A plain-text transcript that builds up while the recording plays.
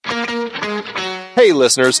Hey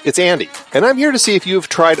listeners, it's Andy, and I'm here to see if you've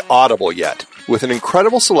tried Audible yet. With an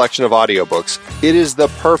incredible selection of audiobooks, it is the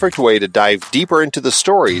perfect way to dive deeper into the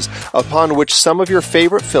stories upon which some of your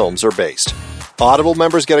favorite films are based. Audible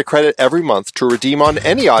members get a credit every month to redeem on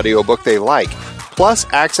any audiobook they like, plus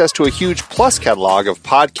access to a huge Plus catalog of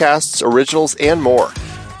podcasts, originals, and more.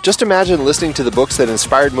 Just imagine listening to the books that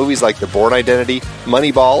inspired movies like The Bourne Identity,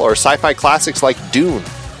 Moneyball, or sci-fi classics like Dune.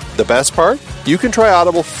 The best part? You can try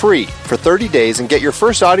Audible free for 30 days and get your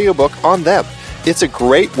first audiobook on them. It's a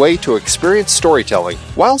great way to experience storytelling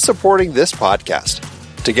while supporting this podcast.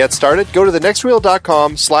 To get started, go to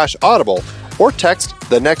thenextreel.com/audible or text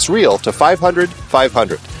the next reel to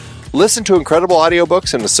 500-500. Listen to incredible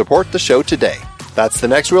audiobooks and support the show today. That's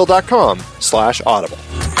thenextreel.com/audible.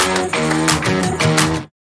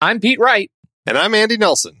 I'm Pete Wright. And I'm Andy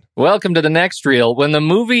Nelson. Welcome to The Next Reel. When the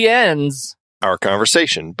movie ends, our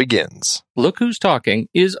conversation begins. Look Who's Talking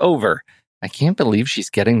is over. I can't believe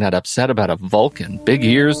she's getting that upset about a Vulcan. Big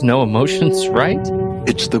ears, no emotions, right?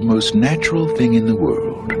 It's the most natural thing in the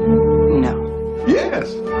world. No.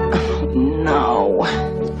 Yes. No.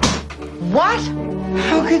 What?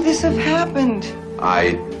 How could this have happened?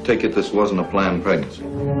 I take it this wasn't a planned pregnancy.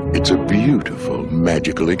 It's a beautiful,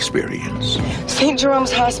 magical experience. St.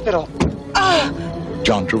 Jerome's Hospital. Ah!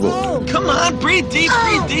 John Travolta. Oh, come on, breathe deep,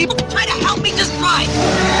 breathe deep. Try to help me, just try.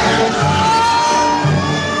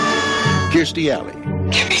 Kirstie Alley.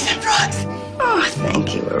 Give me some drugs. Oh,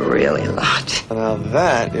 thank you a really lot. Now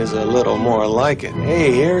that is a little more like it.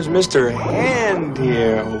 Hey, here's Mr. Hand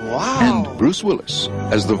here. Wow. And Bruce Willis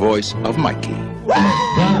as the voice of Mikey.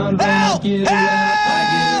 Help!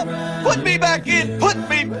 Help! Put me back in! Put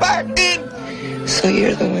me back in! So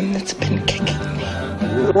you're the one that's been kicking me.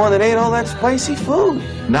 The one that ate all that spicy food.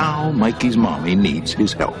 Now Mikey's mommy needs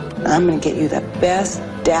his help. I'm gonna get you the best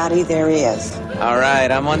daddy there is. All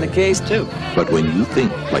right, I'm on the case too. But when you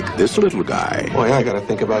think like this little guy, Boy, I gotta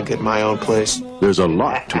think about getting my own place. there's a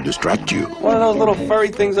lot to distract you. One of those little furry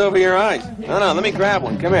things over your eyes. No, let me grab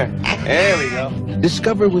one. Come here. There we go.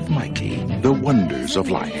 Discover with Mikey the wonders of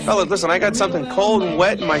life. Fellas, listen, I got something cold and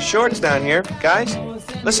wet in my shorts down here. Guys,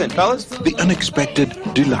 listen, fellas. The unexpected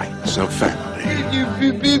delights of family.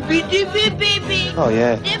 Oh,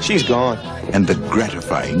 yeah, she's gone. And the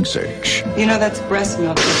gratifying search You know that's breast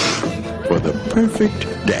milk. for the perfect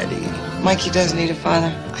daddy. Mikey does need a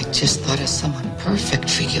father. I just thought of someone perfect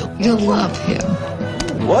for you. You'll love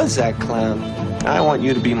him. Was that clown? I want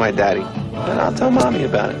you to be my daddy. And I'll tell Mommy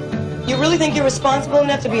about it. You really think you're responsible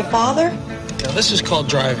enough to be a father? Yeah, this is called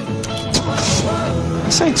driving.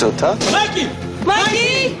 This ain't so tough. Mikey!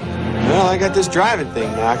 Mikey! Well, I got this driving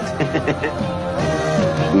thing knocked.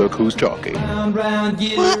 Look who's talking.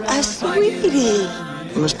 What a sweetie.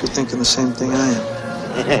 You must be thinking the same thing I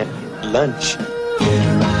am. Lunch.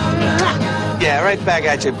 Yeah, right back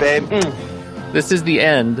at you, babe. This is the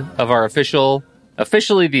end of our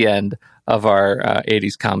officially the end of our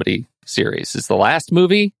 80s comedy series. It's the last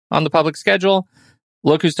movie on the public schedule.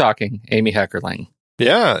 Look Who's Talking, Amy Heckerling.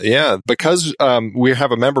 Yeah. Because we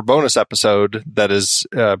have a member bonus episode that is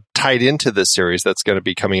tied into this series that's going to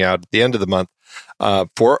be coming out at the end of the month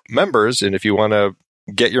for members. And if you want to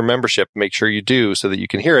get your membership, make sure you do so that you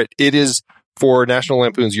can hear it. It is for National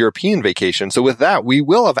Lampoon's European Vacation. So with that, we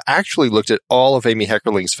will have actually looked at all of Amy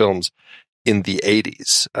Heckerling's films in the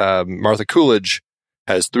 80s. Martha Coolidge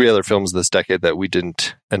has 3 other films this decade that we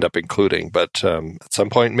didn't end up including. But at some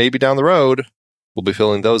point, maybe down the road, we'll be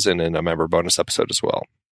filling those in a member bonus episode as well.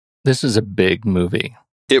 This is a big movie.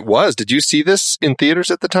 It was. Did you see this in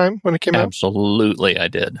theaters at the time when it came out? Absolutely, I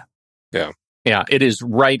did. Yeah. Yeah, it is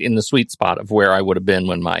right in the sweet spot of where I would have been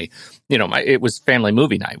when it was family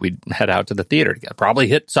movie night. We'd head out to the theater together.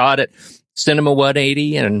 Probably saw it at Cinema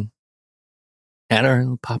 180 and had our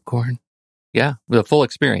little popcorn. Yeah, the full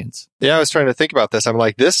experience. Yeah, I was trying to think about this. I'm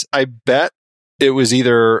like, I bet it was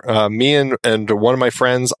either me and one of my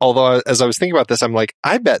friends. Although as I was thinking about this, I'm like,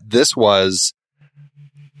 I bet this was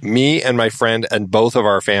me and my friend and both of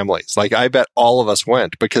our families. Like, I bet all of us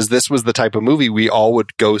went because this was the type of movie we all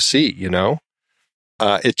would go see,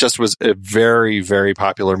 It just was a very, very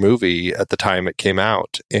popular movie at the time it came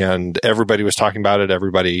out, and everybody was talking about it.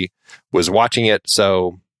 Everybody was watching it.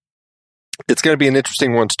 So it's going to be an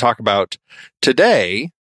interesting one to talk about today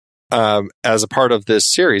as a part of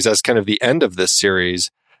this series, as kind of the end of this series,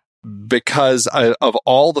 because of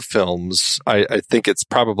all the films, I think it's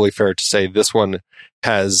probably fair to say this one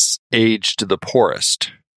has aged the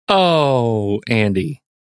poorest. Oh, Andy,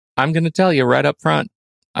 I'm going to tell you right up front,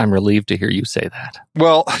 I'm relieved to hear you say that.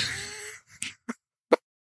 Well,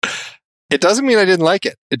 it doesn't mean I didn't like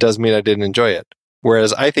it. It does mean I didn't enjoy it.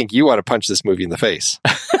 Whereas I think you want to punch this movie in the face.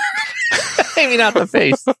 Maybe not the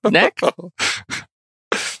face. Neck?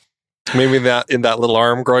 Maybe in that little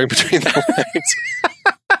arm growing between the legs.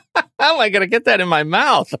 How am I going to get that in my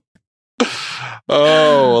mouth?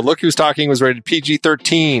 Oh, Look Who's Talking was rated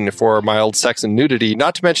PG-13 for mild sex and nudity,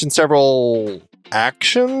 not to mention several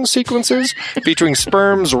action sequences featuring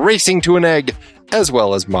sperms racing to an egg, as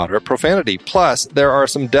well as moderate profanity. Plus, there are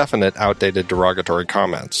some definite outdated derogatory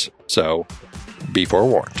comments. So, be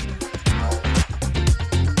forewarned.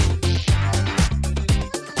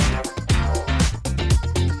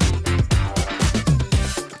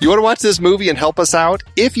 You want to watch this movie and help us out?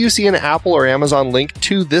 If you see an Apple or Amazon link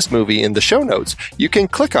to this movie in the show notes, you can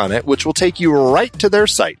click on it, which will take you right to their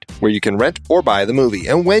site, where you can rent or buy the movie.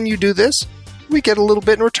 And when you do this, we get a little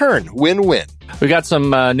bit in return. Win-win. We got some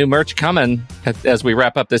new merch coming as we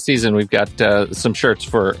wrap up this season. We've got some shirts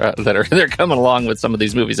for they're coming along with some of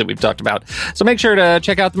these movies that we've talked about. So make sure to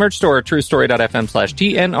check out the merch store,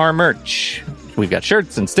 truestory.fm/TNR merch. We've got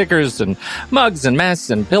shirts and stickers and mugs and masks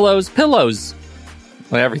and pillows.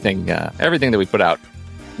 Everything that we put out,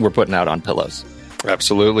 we're putting out on pillows.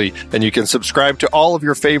 Absolutely. And you can subscribe to all of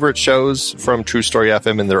your favorite shows from True Story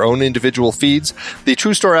FM in their own individual feeds. The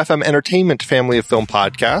True Story FM Entertainment family of film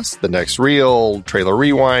podcasts, The Next Reel, Trailer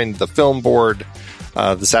Rewind, The Film Board,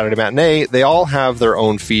 the Saturday Matinee, they all have their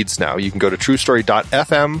own feeds now. You can go to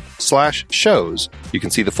truestory.fm/shows. You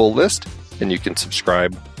can see the full list, and you can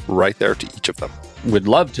subscribe right there to each of them. Would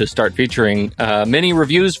love to start featuring mini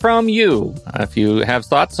reviews from you. If you have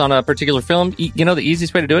thoughts on a particular film, you know the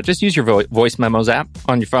easiest way to do it, just use your voice memos app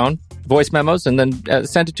on your phone, voice memos, and then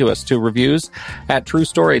send it to us to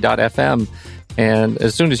reviews@truestory.fm. And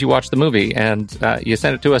as soon as you watch the movie and you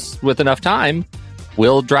send it to us with enough time,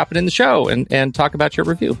 we'll drop it in the show and talk about your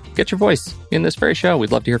review. Get your voice in this very show.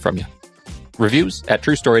 We'd love to hear from you.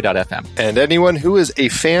 Reviews@truestory.fm. And anyone who is a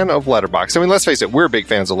fan of Letterboxd, I mean, let's face it, we're big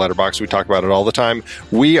fans of Letterboxd. We talk about it all the time.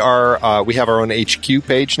 We have our own HQ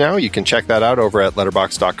page now. You can check that out over at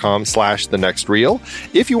letterboxd.com/thenextreel.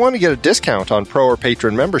 If you want to get a discount on pro or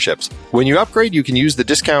patron memberships, when you upgrade, you can use the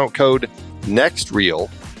discount code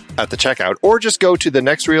NEXTREEL at the checkout, or just go to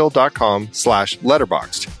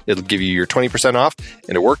thenextreel.com/letterboxd. It'll give you your 20% off,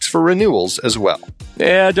 and it works for renewals as well.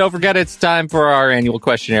 Yeah, don't forget it's time for our annual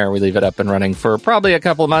questionnaire. We leave it up and running for probably a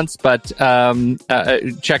couple of months, but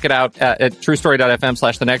check it out at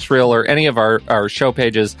truestory.fm/thenextreel or any of our show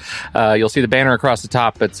pages. You'll see the banner across the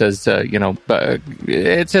top that says,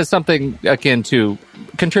 it says something akin to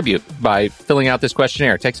contribute by filling out this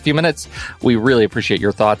questionnaire. It takes a few minutes. We really appreciate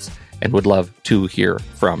your thoughts and would love to hear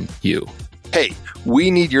from you. Hey, we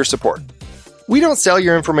need your support. We don't sell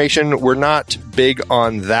your information. We're not big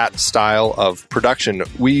on that style of production.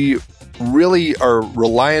 We really are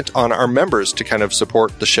reliant on our members to kind of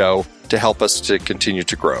support the show to help us to continue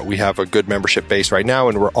to grow. We have a good membership base right now,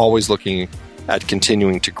 and we're always looking at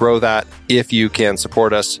continuing to grow that. If you can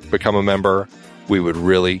support us, become a member, we would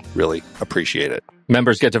really, really appreciate it.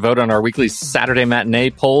 Members get to vote on our weekly Saturday matinee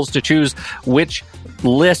polls to choose which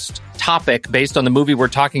list topic based on the movie we're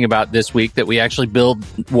talking about this week that we actually build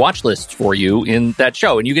watch lists for you in that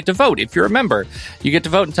show. And you get to vote. If you're a member, you get to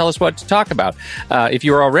vote and tell us what to talk about. If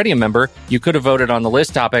you're already a member, you could have voted on the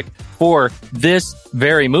list topic for this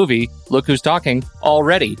very movie, Look Who's Talking,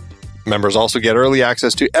 already. Members also get early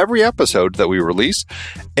access to every episode that we release,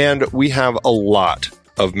 and we have a lot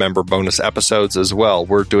of member bonus episodes as well.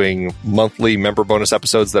 We're doing monthly member bonus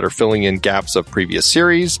episodes that are filling in gaps of previous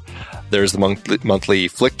series. There's the monthly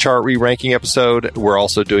Flick Chart re-ranking episode. We're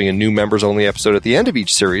also doing a new members-only episode at the end of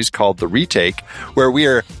each series called The Retake, where we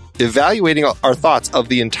are evaluating our thoughts of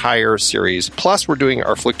the entire series. Plus, we're doing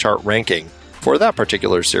our Flick Chart ranking for that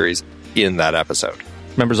particular series in that episode.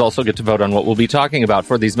 Members also get to vote on what we'll be talking about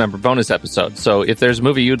for these member bonus episodes. So if there's a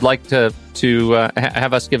movie you'd like to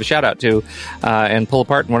have us give a shout out to and pull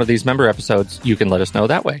apart in one of these member episodes, you can let us know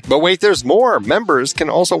that way. But wait, there's more. Members can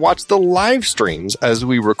also watch the live streams as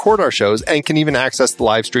we record our shows and can even access the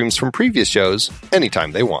live streams from previous shows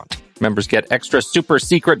anytime they want. Members get extra super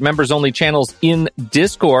secret members-only channels in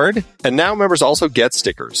Discord. And now members also get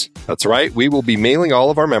stickers. That's right, we will be mailing all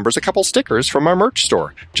of our members a couple stickers from our merch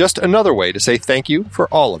store. Just another way to say thank you for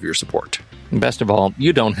all of your support. And best of all,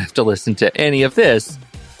 you don't have to listen to any of this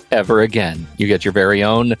ever again. You get your very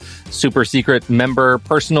own super secret member,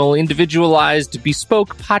 personal, individualized,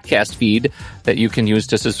 bespoke podcast feed that you can use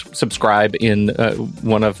to subscribe in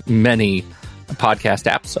one of many podcast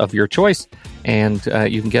apps of your choice. And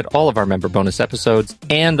you can get all of our member bonus episodes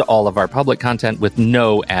and all of our public content with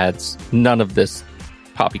no ads. None of this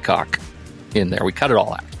poppycock in there. We cut it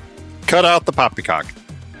all out. Cut out the poppycock.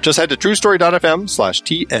 Just head to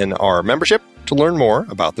truestory.fm/TNR membership to to learn more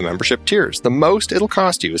about the membership tiers. The most it'll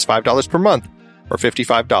cost you is $5 per month or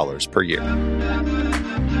 $55 per year.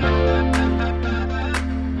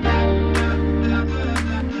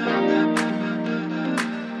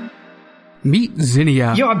 Meet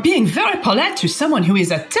Zinnia. You are being very polite to someone who is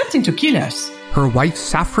attempting to kill us. Her wife,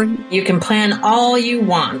 Saffron. You can plan all you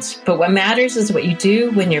want, but what matters is what you do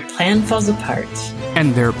when your plan falls apart.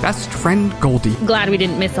 And their best friend, Goldie. Glad we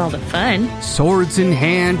didn't miss all the fun. Swords in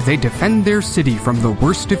hand, they defend their city from the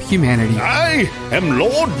worst of humanity. I am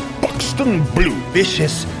Lord Buxton Blue.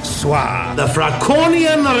 Vicious Suave. The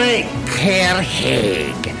Fraconian Ring. Herr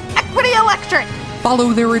Haig. Equity Electric.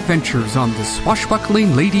 Follow their adventures on the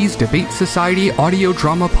Swashbuckling Ladies Debate Society audio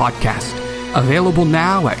drama podcast. Available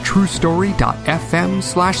now at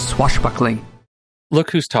truestory.fm/swashbuckling.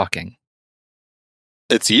 Look who's talking.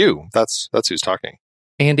 It's you. That's who's talking.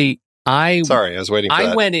 Andy, Sorry, I was waiting for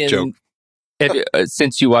that went in joke.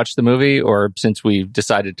 Since you watched the movie, or since we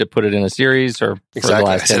decided to put it in a series, or for the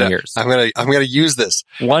last 10 years. I'm gonna use this.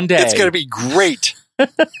 One day. It's gonna be great.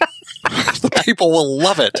 The people will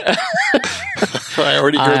love it. I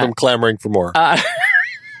already hear them clamoring for more.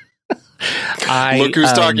 Look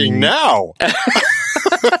who's talking now.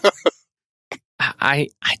 I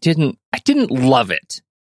didn't love it.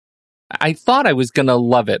 I thought I was going to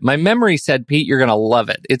love it. My memory said, Pete, you're going to love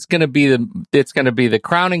it. It's going to be the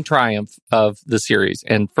crowning triumph of the series.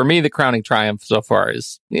 And for me, the crowning triumph so far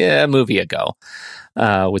is a movie ago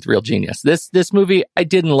with Real Genius. This movie, I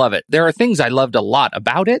didn't love it. There are things I loved a lot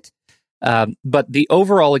about it. But the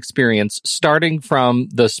overall experience, starting from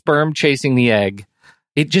the sperm chasing the egg,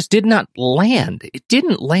 it just did not land. It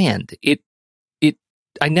didn't land.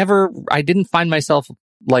 I didn't find myself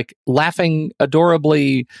like laughing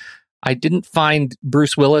adorably. I didn't find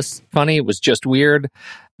Bruce Willis funny. It was just weird.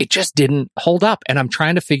 It just didn't hold up. And I'm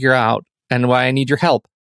trying to figure out, and why I need your help.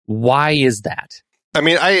 Why is that? I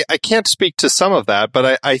mean, I can't speak to some of that,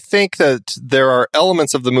 but I think that there are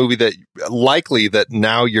elements of the movie that likely that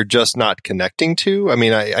now you're just not connecting to. I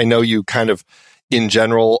mean, I know you kind of, in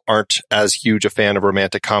general, aren't as huge a fan of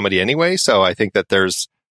romantic comedy anyway. So I think that there's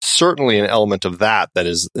certainly an element of that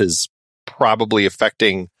is probably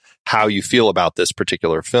affecting how you feel about this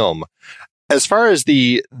particular film. As far as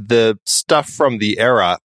the stuff from the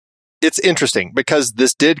era, it's interesting because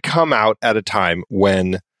this did come out at a time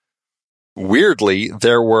when, weirdly,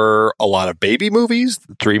 there were a lot of baby movies.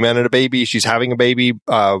 3 Men and a Baby, She's Having a Baby,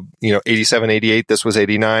 87, 88, this was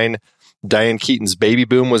 89. Diane Keaton's Baby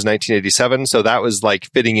Boom was 1987. So that was like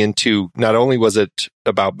fitting into, not only was it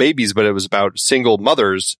about babies, but it was about single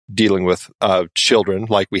mothers dealing with children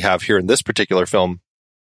like we have here in this particular film.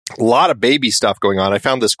 A lot of baby stuff going on. I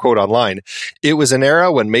found this quote online. It was an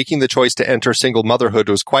era when making the choice to enter single motherhood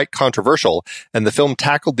was quite controversial, and the film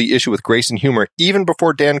tackled the issue with grace and humor even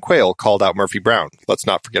before Dan Quayle called out Murphy Brown. Let's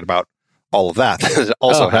not forget about all of that. That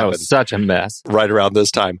also happened. That was such a mess. Right around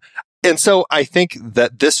this time. And so I think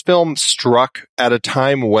that this film struck at a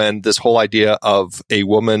time when this whole idea of a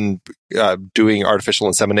woman doing artificial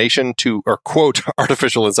insemination or quote,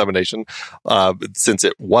 artificial insemination, since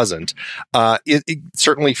it wasn't, it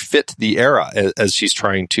certainly fit the era as she's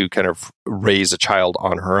trying to kind of raise a child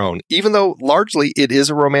on her own, even though largely it is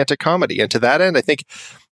a romantic comedy. And to that end, I think,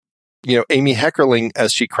 Amy Heckerling,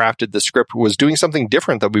 as she crafted the script, was doing something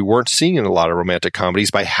different that we weren't seeing in a lot of romantic comedies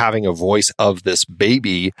by having a voice of this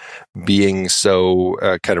baby being so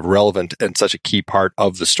kind of relevant and such a key part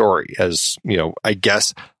of the story. As, I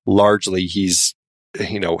guess largely he's,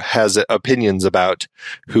 has opinions about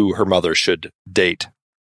who her mother should date.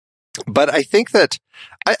 But I think that,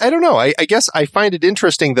 I don't know, I guess I find it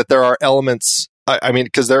interesting that there are elements. I mean,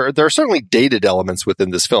 because there are certainly dated elements within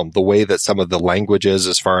this film, the way that some of the language is,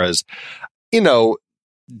 as far as,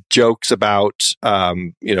 jokes about,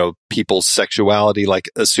 people's sexuality, like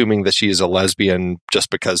assuming that she is a lesbian just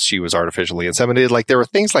because she was artificially inseminated. Like there were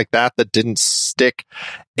things like that didn't stick.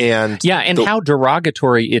 And how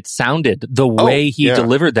derogatory it sounded, the way he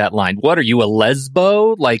delivered that line. What are you, a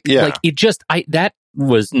lesbo? Like it just, that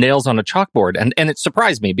was nails on a chalkboard. And it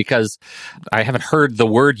surprised me because I haven't heard the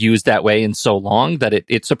word used that way in so long that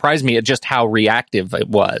it surprised me at just how reactive it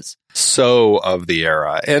was. So of the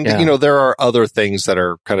era. And, there are other things that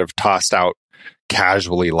are kind of tossed out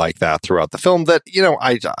casually like that throughout the film that,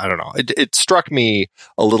 I don't know. It struck me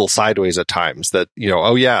a little sideways at times that,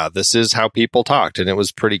 this is how people talked. And it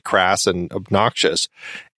was pretty crass and obnoxious.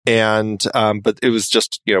 And, but it was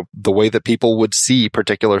just, the way that people would see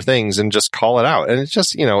particular things and just call it out. And it's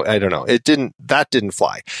just, I don't know. That didn't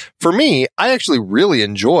fly. For me, I actually really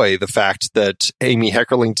enjoy the fact that Amy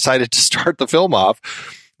Heckerling decided to start the film off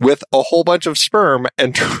with a whole bunch of sperm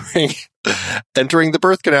entering entering the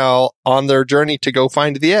birth canal on their journey to go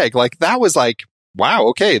find the egg. Like, that was like, wow,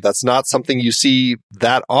 okay, that's not something you see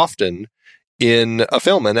that often in a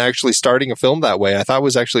film. And actually starting a film that way, I thought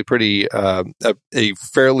was actually pretty, a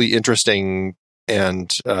fairly interesting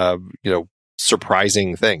and,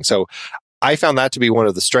 surprising thing. So I found that to be one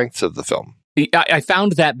of the strengths of the film. I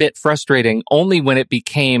found that bit frustrating only when it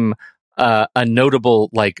became a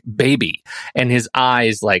notable, like, baby and his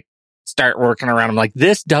eyes, like, start working around. I'm like,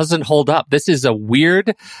 this doesn't hold up. This is a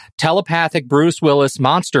weird telepathic Bruce Willis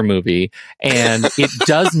monster movie, and it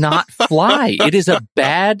does not fly. It is a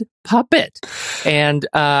bad puppet. And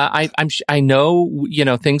I know,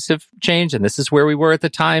 things have changed, and this is where we were at the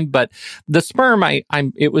time. But the sperm,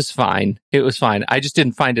 it was fine. It was fine. I just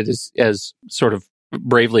didn't find it as sort of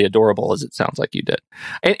bravely adorable as it sounds like you did.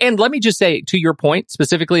 And let me just say, to your point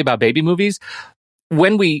specifically about baby movies,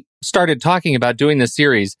 when we started talking about doing this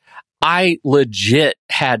series, I legit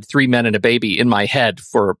had 3 Men and a Baby in my head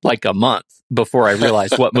for like a month before I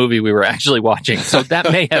realized what movie we were actually watching. So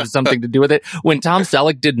that may have something to do with it. When Tom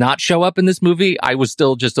Selleck did not show up in this movie, I was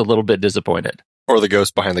still just a little bit disappointed. Or the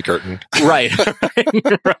ghost behind the curtain. Right.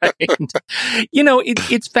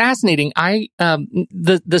 It's fascinating.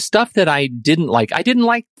 The stuff that I didn't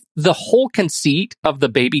like the whole conceit of the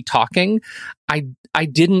baby talking. I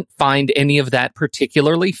didn't find any of that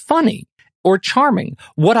particularly funny or charming.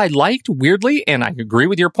 What I liked, weirdly, and I agree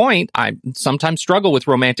with your point, I sometimes struggle with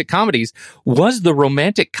romantic comedies, was the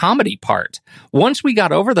romantic comedy part. Once we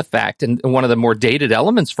got over the fact, and one of the more dated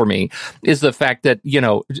elements for me is the fact that,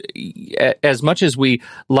 as much as we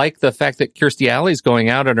like the fact that Kirstie Alley's going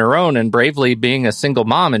out on her own and bravely being a single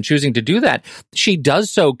mom and choosing to do that, she does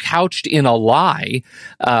so couched in a lie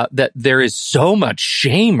that there is so much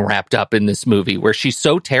shame wrapped up in this movie, where she's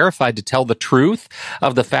so terrified to tell the truth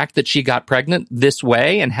of the fact that she got pregnant this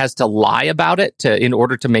way and has to lie about it in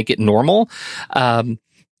order to make it normal.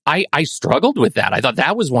 I struggled with that. I thought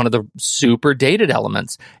that was one of the super dated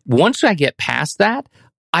elements. Once I get past that,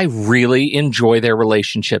 I really enjoy their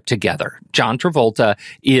relationship together. John Travolta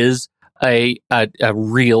is a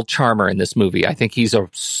real charmer in this movie. I think he's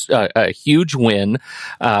a huge win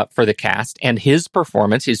for the cast, and his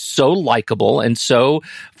performance is so likable and so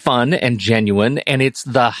fun and genuine. And it's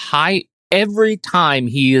every time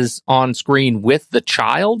he is on screen with the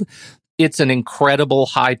child, it's an incredible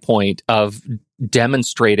high point of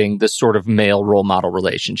demonstrating this sort of male role model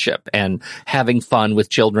relationship and having fun with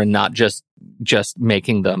children, not just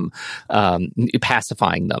making them,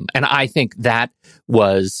 pacifying them. And I think that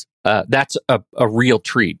was, that's a real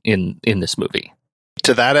treat in this movie.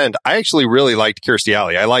 To that end, I actually really liked Kirstie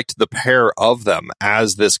Alley. I liked the pair of them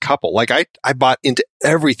as this couple. Like, I bought into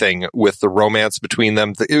everything with the romance between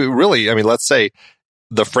them. Let's say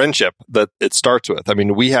the friendship that it starts with. I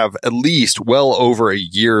mean, we have at least well over a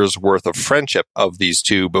year's worth of friendship of these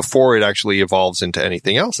two before it actually evolves into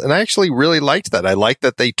anything else. And I actually really liked that. I liked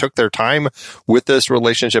that they took their time with this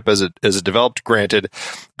relationship as it developed. Granted,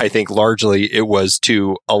 I think largely it was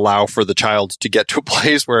to allow for the child to get to a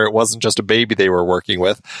place where it wasn't just a baby they were working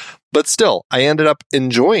with. But still, I ended up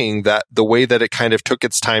enjoying that, the way that it kind of took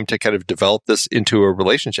its time to kind of develop this into a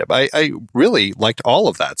relationship. I really liked all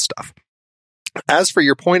of that stuff. As for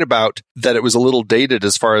your point about that it was a little dated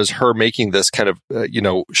as far as her making this kind of,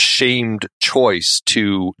 shamed choice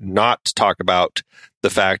to not talk about the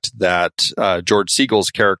fact that George Siegel's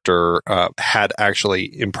character had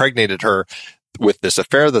actually impregnated her with this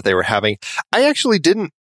affair that they were having, I actually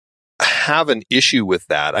didn't have an issue with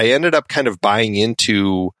that. I ended up kind of buying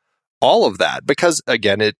into all of that because,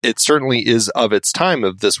 again, it certainly is of its time,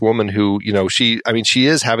 of this woman who, she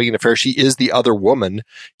is having an affair. She is the other woman.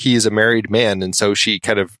 He is a married man. And so she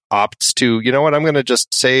kind of opts to, I'm going to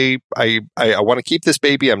just say, I want to keep this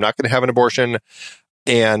baby. I'm not going to have an abortion.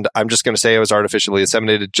 And I'm just going to say I was artificially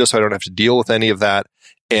inseminated just so I don't have to deal with any of that.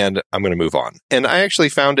 And I'm going to move on. And I actually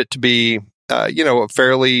found it to be, a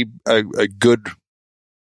fairly a good,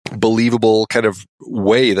 believable kind of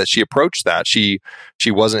way that she approached that. She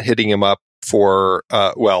wasn't hitting him up for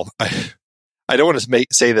I don't want to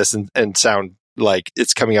say this and sound like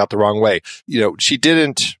it's coming out the wrong way. She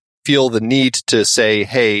didn't feel the need to say,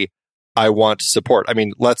 hey, I want support. I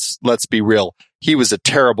mean, let's be real. He was a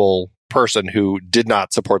terrible person who did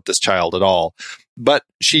not support this child at all. But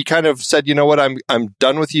she kind of said, you know what, I'm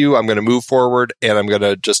done with you. I'm going to move forward and I'm going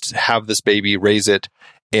to just have this baby, raise it,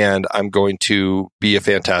 and I'm going to be a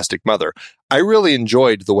fantastic mother. I really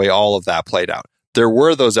enjoyed the way all of that played out. There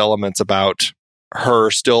were those elements about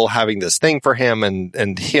her still having this thing for him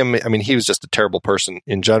and him. I mean, he was just a terrible person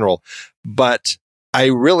in general. But I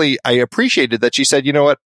appreciated that she said, you know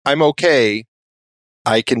what, I'm okay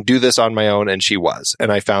I can do this on my own, and she was.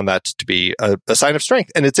 And I found that to be a sign of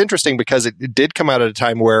strength. And it's interesting because it did come out at a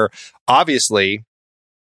time where, obviously,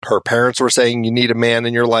 her parents were saying, you need a man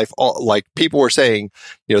in your life. Like, people were saying,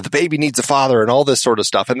 the baby needs a father and all this sort of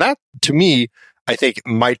stuff. And that, to me, I think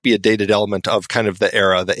might be a dated element of kind of the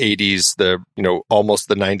era, the 80s, almost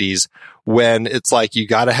the 90s, when it's like, you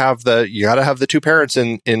gotta have the two parents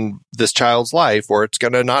in this child's life, or it's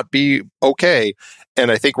gonna not be okay. And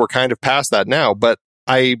I think we're kind of past that now. But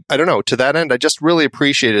I don't know, to that end, I just really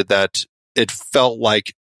appreciated that it felt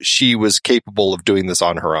like she was capable of doing this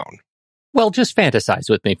on her own. Well, just fantasize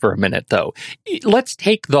with me for a minute, though. Let's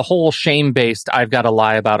take the whole shame-based, I've got to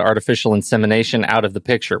lie about artificial insemination out of the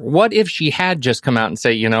picture. What if she had just come out and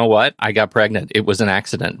say, you know what, I got pregnant. It was an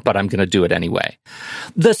accident, but I'm going to do it anyway.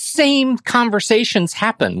 The same conversations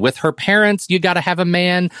happen with her parents. You got to have a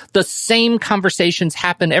man. The same conversations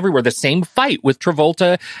happen everywhere. The same fight with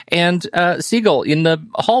Travolta and Siegel in the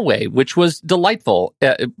hallway, which was delightful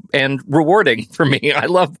and rewarding for me. I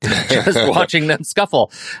love just watching them scuffle.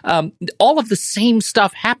 All of the same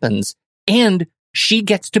stuff happens, and she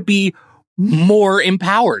gets to be more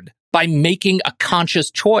empowered by making a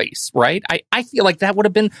conscious choice, right? I feel like that would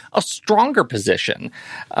have been a stronger position.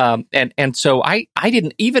 And so I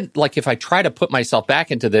didn't even, like, if I try to put myself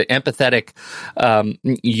back into the empathetic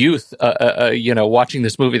youth, watching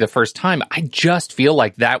this movie the first time, I just feel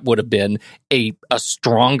like that would have been a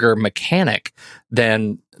stronger mechanic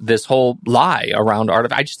than this whole lie around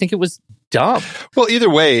art. I just think it was dumb. Well, either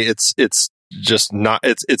way, it's just not,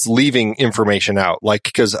 it's leaving information out. Like,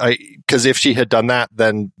 because if she had done that,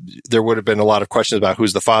 then there would have been a lot of questions about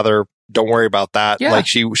who's the father. Don't worry about that. Yeah. Like,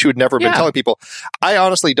 she would never have been telling people. I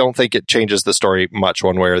honestly don't think it changes the story much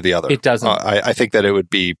one way or the other. It doesn't. I think that it would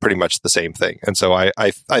be pretty much the same thing. And so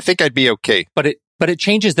I think I'd be okay. But it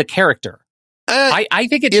changes the character. I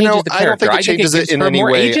think it changes the character. I don't think it changes it in any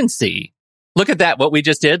more way. Agency. Look at that. What we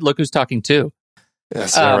just did. Look who's talking too.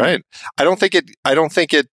 Yes, all right. I don't think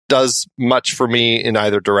it does much for me in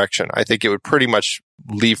either direction. I think it would pretty much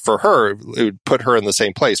leave for her. It would put her in the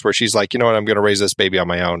same place where she's like, you know what, I'm going to raise this baby on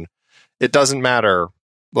my own. It doesn't matter.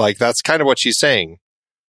 Like, that's kind of what she's saying.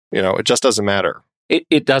 It just doesn't matter.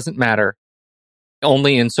 It doesn't matter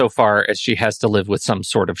only insofar as she has to live with some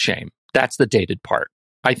sort of shame. That's the dated part.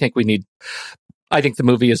 I think the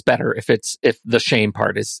movie is better if the shame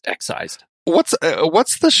part is excised. What's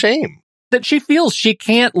the shame? That she feels she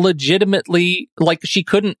can't legitimately, like, she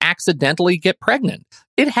couldn't accidentally get pregnant.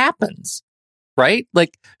 It happens, right?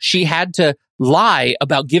 Like, she had to lie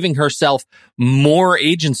about giving herself more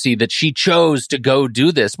agency, that she chose to go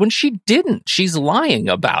do this when she didn't. She's lying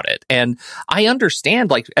about it. And I understand,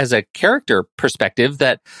 like, as a character perspective,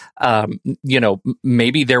 that,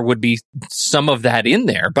 maybe there would be some of that in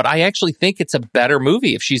there. But I actually think it's a better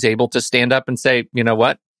movie if she's able to stand up and say, you know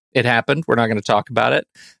what? It happened. We're not going to talk about it.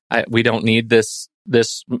 We don't need this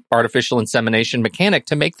artificial insemination mechanic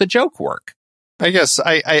to make the joke work. I guess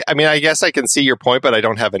I guess I can see your point, but I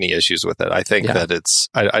don't have any issues with it. I think that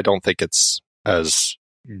I don't think it's as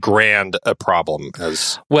grand a problem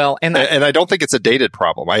as well, and I don't think it's a dated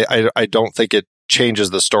problem. I don't think it changes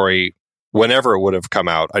the story whenever it would have come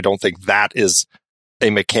out. I don't think that is a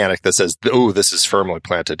mechanic that says, oh, this is firmly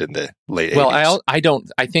planted in the late 80s. Well,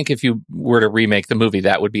 I think if you were to remake the movie,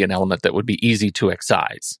 that would be an element that would be easy to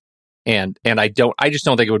excise. And I just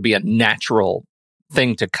don't think it would be a natural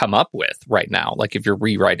thing to come up with right now. Like, if you're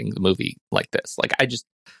rewriting the movie like this, like,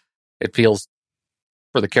 it feels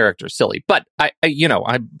for the character silly. But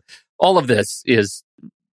all of this is,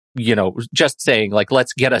 just saying, like,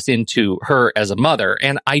 let's get us into her as a mother.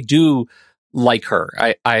 And I do like her.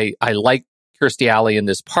 I like Kirstie Alley in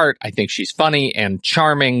this part. I think she's funny and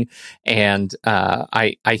charming, and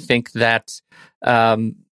I think that I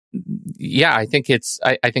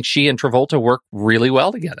think she and Travolta work really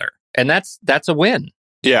well together, and that's a win.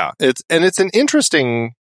 Yeah, it's an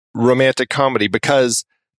interesting romantic comedy because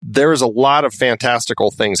there is a lot of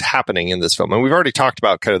fantastical things happening in this film, and we've already talked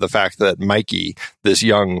about kind of the fact that Mikey, this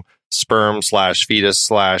young sperm / fetus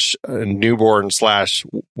 / newborn /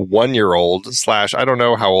 1-year-old / I don't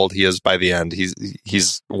know how old he is by the end.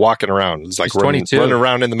 He's walking around. He's like running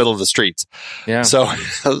around in the middle of the streets. Yeah.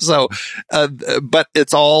 But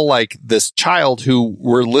it's all like this child who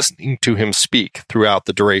we're listening to him speak throughout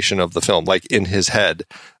the duration of the film, like in his head.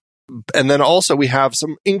 And then also we have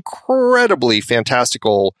some incredibly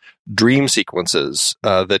fantastical dream sequences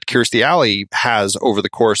that Kirstie Alley has over the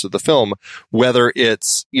course of the film, whether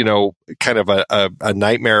it's, kind of a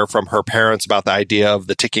nightmare from her parents about the idea of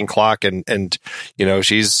the ticking clock and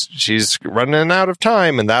she's running out of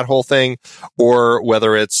time and that whole thing, or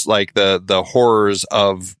whether it's like the horrors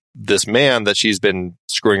of this man that she's been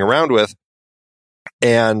screwing around with,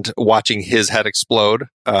 and watching his head explode,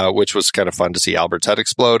 which was kind of fun to see Albert's head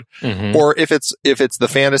explode. Mm-hmm. Or if it's the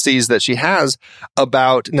fantasies that she has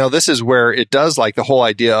about, now this is where it does like the whole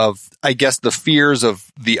idea of, I guess, the fears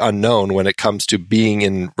of the unknown when it comes to being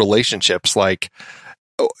in relationships. Like,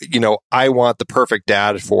 you know, I want the perfect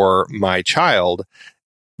dad for my child.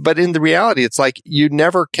 But in the reality, it's like you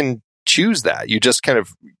never can choose that. You just kind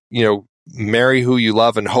of, you know, marry who you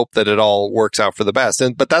love and hope that it all works out for the best.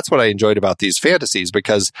 But that's what I enjoyed about these fantasies,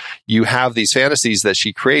 because you have these fantasies that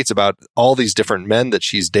she creates about all these different men that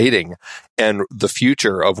she's dating and the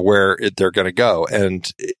future of where they're going to go.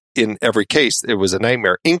 And in every case, it was a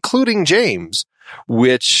nightmare, including James,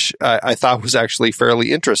 which I thought was actually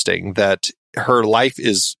fairly interesting, that her life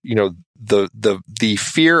is, you know, the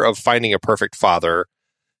fear of finding a perfect father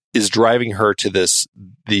is driving her to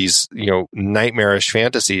these, you know, nightmarish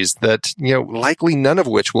fantasies that, you know, likely none of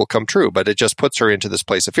which will come true, but it just puts her into this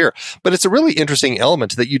place of fear. But it's a really interesting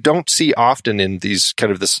element that you don't see often in these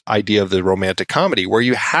kind of this idea of the romantic comedy, where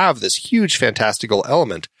you have this huge fantastical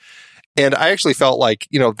element. And I actually felt like,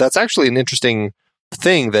 you know, that's actually an interesting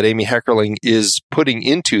thing that Amy Heckerling is putting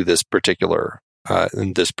into this particular,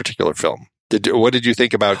 in this particular film. What did you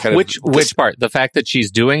think about kind of which part? The fact that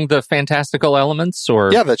she's doing the fantastical elements,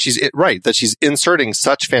 or that she's inserting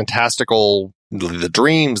such fantastical, the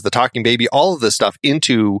dreams, the talking baby, all of this stuff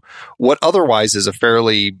into what otherwise is a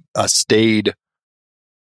fairly staid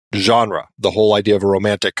genre. The whole idea of a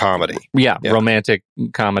romantic comedy, romantic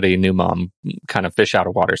comedy, new mom kind of fish out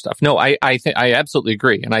of water stuff. No, I absolutely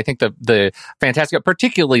agree, and I think the fantastic,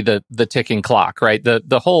 particularly the ticking clock, right?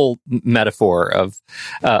 The whole metaphor of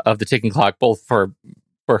the ticking clock, both for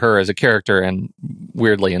her as a character and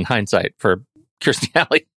weirdly in hindsight for Kirstie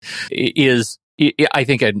Alley, is I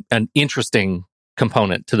think an interesting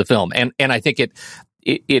component to the film, and I think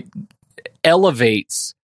it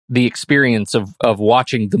elevates the experience of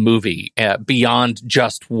watching the movie beyond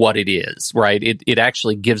just what it is, right? It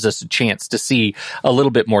actually gives us a chance to see a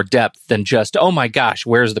little bit more depth than just, oh my gosh,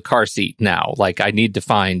 where's the car seat now? Like, I need to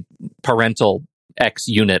find parental X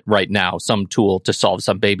unit right now, some tool to solve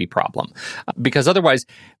some baby problem. Because otherwise,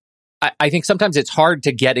 I think sometimes it's hard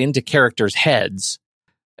to get into characters' heads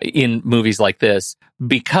in movies like this,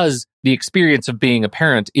 because the experience of being a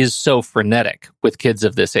parent is so frenetic with kids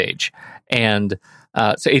of this age. And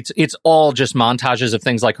so it's all just montages of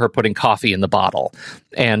things like her putting coffee in the bottle,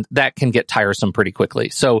 and that can get tiresome pretty quickly.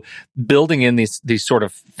 So building in these sort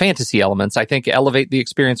of fantasy elements, I think, elevate the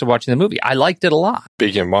experience of watching the movie. I liked it a lot.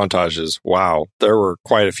 Speaking of montages, wow, there were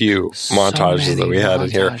quite a few montages that we had in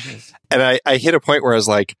here. And I hit a point where I was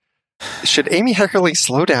like, should Amy Heckerling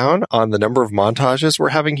slow down on the number of montages we're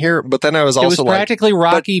having here? But then I was also like, practically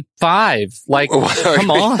Rocky 5. Like, come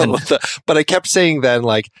on. But I kept saying then,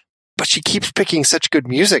 like, but she keeps picking such good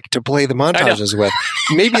music to play the montages with.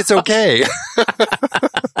 Maybe it's okay.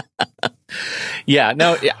 Yeah,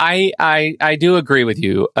 no, I do agree with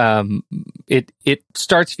you. It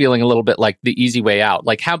starts feeling a little bit like the easy way out.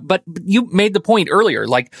 Like but you made the point earlier.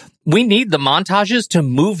 Like, we need the montages to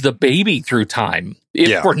move the baby through time,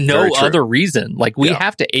 if for no other reason. Like, we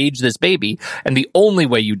have to age this baby, and the only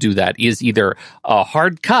way you do that is either a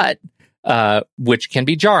hard cut, which can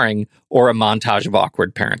be jarring, or a montage of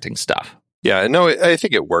awkward parenting stuff. Yeah, no, I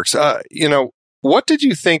think it works. You know, what did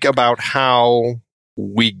you think about how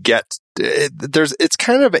we get it's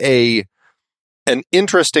kind of an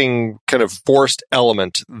interesting kind of forced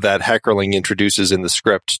element that Heckerling introduces in the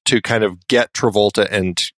script to kind of get Travolta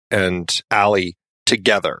and Alley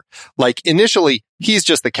together. Like, initially, he's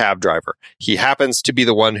just the cab driver. He happens to be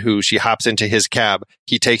the one who she hops into his cab.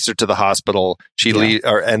 He takes her to the hospital.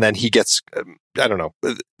 And then he gets, I don't know.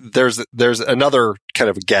 There's another kind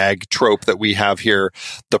of gag trope that we have here.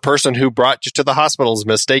 The person who brought you to the hospital is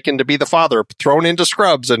mistaken to be the father, thrown into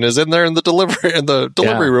scrubs, and is in there in the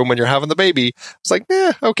delivery room when you're having the baby. It's like,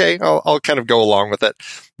 okay, I'll kind of go along with it.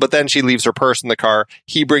 But then she leaves her purse in the car.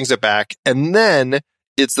 He brings it back, and then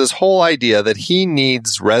it's this whole idea that he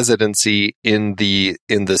needs residency in the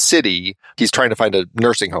city. He's trying to find a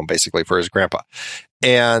nursing home, basically, for his grandpa.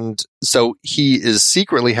 And so he is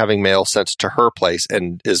secretly having mail sent to her place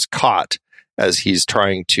and is caught as he's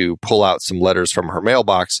trying to pull out some letters from her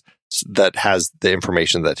mailbox that has the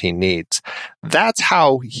information that he needs. That's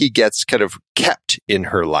how he gets kind of kept in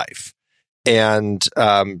her life. And,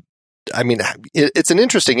 I mean, it's an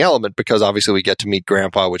interesting element because obviously we get to meet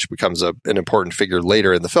Grandpa, which becomes an important figure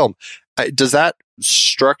later in the film. Does that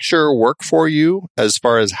structure work for you as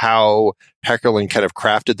far as how Heckerling kind of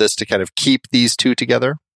crafted this to kind of keep these two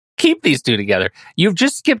together? keep these two together. You've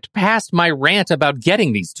just skipped past my rant about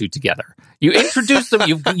getting these two together. You introduced them.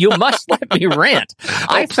 You must let me rant.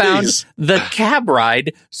 I found the cab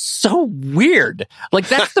ride so weird. Like,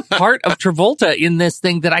 that's the part of Travolta in this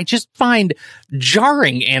thing that I just find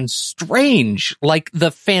jarring and strange. Like, the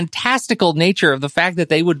fantastical nature of the fact that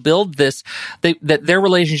they would build this, that their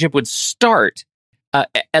relationship would start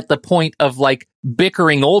at the point of, like,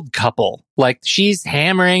 bickering old couple. Like, she's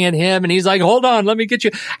hammering at him and he's like, hold on, let me get you.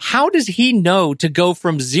 How does he know to go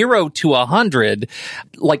from 0 to 100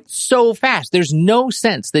 like so fast? There's no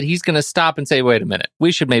sense that he's going to stop and say, wait a minute,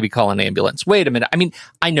 we should maybe call an ambulance. Wait a minute. I mean,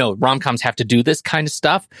 I know rom-coms have to do this kind of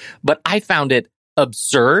stuff, but I found it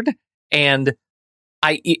absurd, and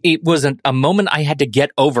it was a moment I had to get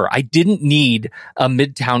over. I didn't need a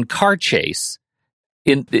Midtown car chase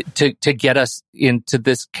to get us into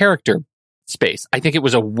this character space. I think it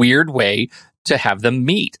was a weird way to have them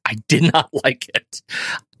meet. I did not like it.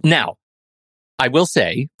 Now, I will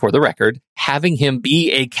say, for the record, having him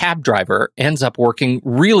be a cab driver ends up working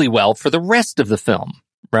really well for the rest of the film,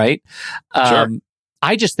 right? Sure.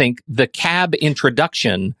 I just think the cab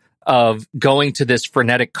introduction of going to this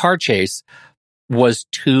frenetic car chase was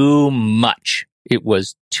too much. It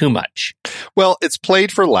was too much. Well, it's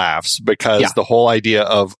played for laughs because the whole idea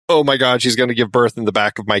of, oh my God, she's going to give birth in the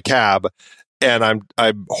back of my cab, and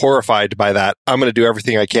I'm horrified by that. I'm going to do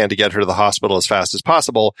everything I can to get her to the hospital as fast as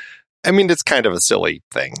possible. I mean, it's kind of a silly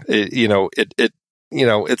thing.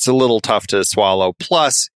 It's a little tough to swallow.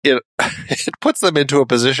 Plus, it puts them into a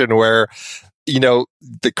position where,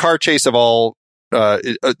 the car chase of all,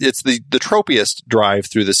 it's the tropiest drive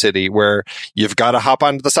through the city, where you've got to hop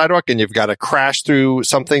onto the sidewalk and you've got to crash through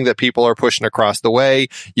something that people are pushing across the way.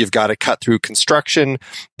 You've got to cut through construction,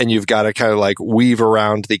 and you've got to kind of like weave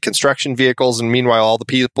around the construction vehicles. And meanwhile, all the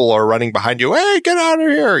people are running behind you. Hey, get out of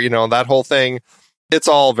here. That whole thing. It's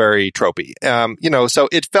all very tropey. So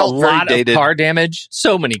it felt very dated. A lot of car damage.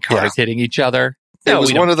 So many cars hitting each other. It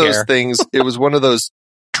was one of those things. It was one of those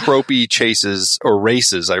tropey chases or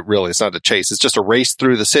races. It's not a chase. It's just a race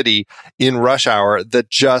through the city in rush hour that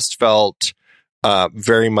just felt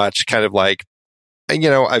very much kind of like,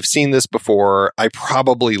 I've seen this before. I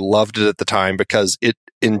probably loved it at the time because it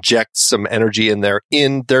injects some energy in their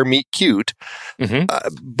meet cute.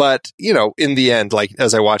 Mm-hmm. But, in the end, like,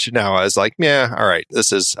 as I watch it now, I was like, yeah, all right,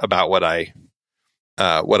 this is about what I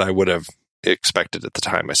would have expected at the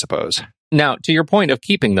time, I suppose. Now, to your point of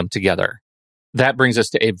keeping them together, that brings us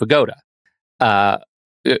to Abe Vigoda.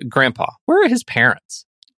 Grandpa, where are his parents?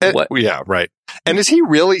 Yeah, right. And is he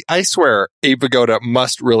really? I swear, Abe Vigoda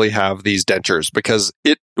must really have these dentures, because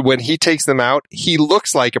when he takes them out, he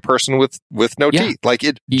looks like a person with no teeth. Like,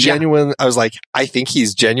 it genuine. I was like, I think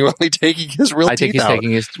he's genuinely taking his real teeth out. I think he's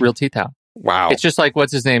taking his real teeth out. Wow. It's just like,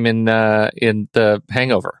 what's his name in The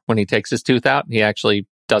Hangover, when he takes his tooth out, he actually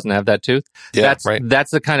doesn't have that tooth. Yeah,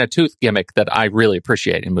 that's the kind of tooth gimmick that I really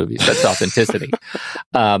appreciate in movies. That's authenticity.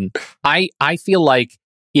 I feel like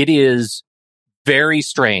it is very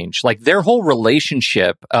strange. Like, their whole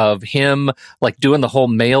relationship of him, like, doing the whole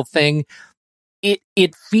mail thing,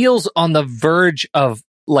 it feels on the verge of,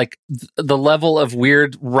 like, the level of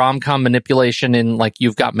weird rom-com manipulation in, like,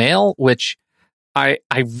 You've Got Mail, which I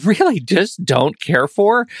really just don't care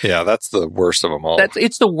for. Yeah, that's the worst of them all.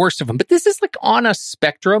 It's the worst of them. But this is, like, on a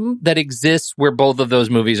spectrum that exists where both of those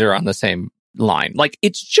movies are on the same line. Like,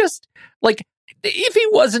 it's just, like, if he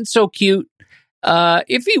wasn't so cute,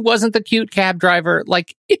 if he wasn't the cute cab driver,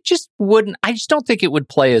 like, it just wouldn't, I just don't think it would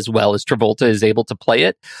play as well as Travolta is able to play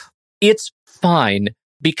it. It's fine,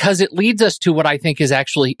 because it leads us to what I think is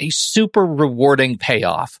actually a super rewarding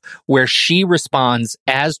payoff, where she responds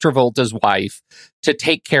as Travolta's wife to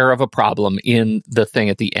take care of a problem in the thing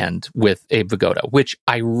at the end with Abe Vigoda, which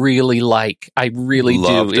I really like. I really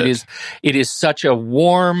Loved do. it. It is such a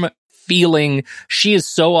warm feeling. She is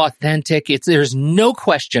so authentic. There's no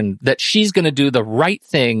question that she's going to do the right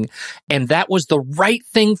thing, and that was the right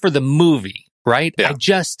thing for the movie, right? Yeah.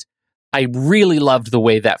 I really loved the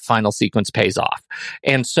way that final sequence pays off.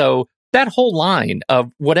 And so that whole line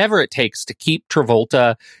of whatever it takes to keep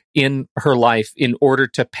Travolta in her life in order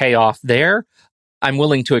to pay off there, I'm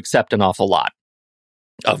willing to accept an awful lot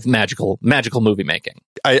of magical movie making.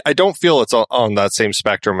 I don't feel it's on that same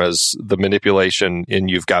spectrum as the manipulation in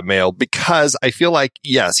You've Got Mail, because I feel like,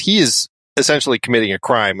 yes, he is essentially committing a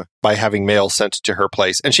crime by having mail sent to her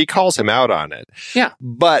place, and she calls him out on it. Yeah.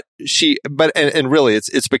 But really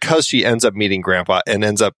it's because she ends up meeting Grandpa and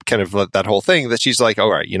ends up kind of that whole thing that she's like, all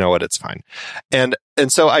right, you know what, it's fine. And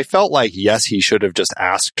so I felt like, yes, he should have just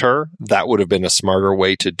asked her. That would have been a smarter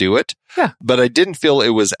way to do it. Yeah. But I didn't feel it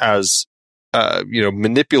was as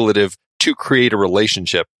manipulative to create a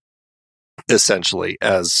relationship essentially,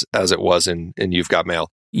 as it was in You've Got Mail.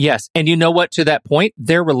 Yes. And you know what? To that point,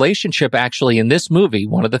 their relationship actually in this movie,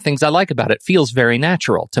 one of the things I like about it, feels very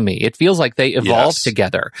natural to me. It feels like they evolve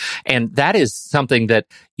together. And that is something that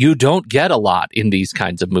you don't get a lot in these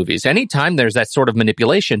kinds of movies. Anytime there's that sort of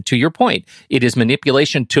manipulation, to your point, it is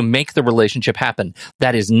manipulation to make the relationship happen.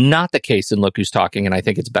 That is not the case in Look Who's Talking, and I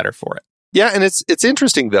think it's better for it. Yeah, and it's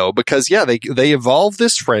interesting though, because they evolve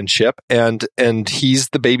this friendship, and he's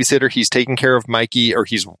the babysitter. He's taking care of Mikey, or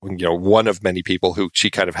he's one of many people who she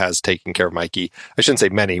kind of has taken care of Mikey. I shouldn't say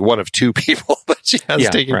many, one of two people that she has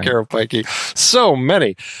taken care of Mikey. So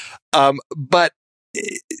many, but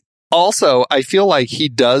also I feel like he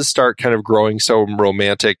does start kind of growing some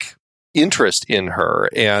romantic interest in her,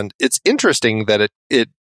 and it's interesting that it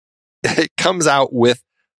comes out with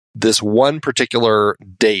this one particular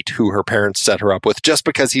date who her parents set her up with just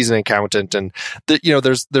because he's an accountant. And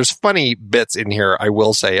there's funny bits in here, I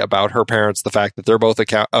will say, about her parents, the fact that they're both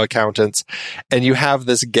accountants. And you have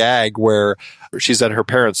this gag where she's at her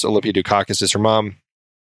parents, Olympia Dukakis is her mom.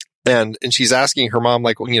 And she's asking her mom,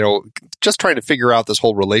 like, just trying to figure out this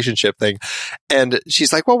whole relationship thing. And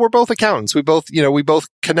she's like, well, we're both accountants. We both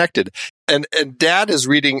connected. And Dad is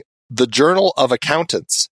reading the Journal of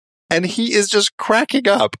Accountants. And he is just cracking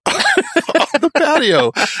up on the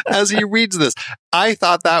patio as he reads this. I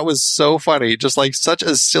thought that was so funny. Just like such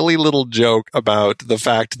a silly little joke about the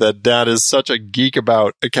fact that Dad is such a geek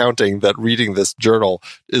about accounting that reading this journal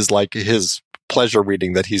is like his pleasure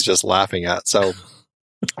reading that he's just laughing at. So,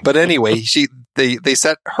 but anyway, they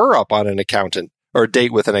set her up on an accountant or a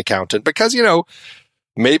date with an accountant because,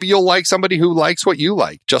 maybe you'll like somebody who likes what you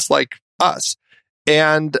like, just like us.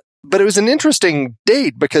 But it was an interesting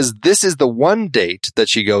date because this is the one date that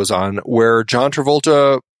she goes on where John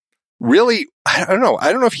Travolta really, I don't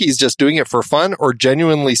know if he's just doing it for fun or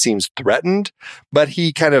genuinely seems threatened, but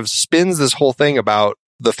he kind of spins this whole thing about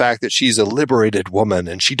the fact that she's a liberated woman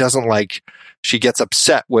and she gets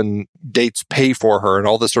upset when dates pay for her and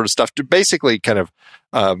all this sort of stuff to basically kind of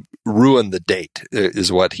ruin the date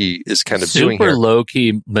is what he is kind of doing here. Super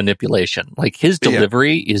low-key manipulation. Like his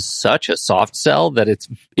delivery is such a soft sell that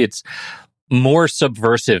it's more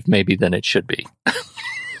subversive maybe than it should be.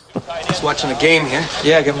 Just watching a game here.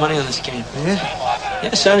 Yeah, I got money on this game. Yeah?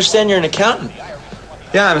 Yes, I understand you're an accountant.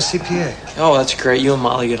 Yeah, I'm a CPA. Oh, that's great. You and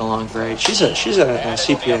Molly get along great. She's a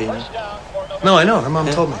CPA, No, I know. Her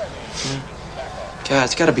mom told me. Yeah. God,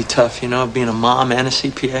 it's got to be tough, being a mom and a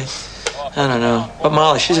CPA. I don't know. But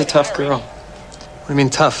Molly, she's a tough girl. What do you mean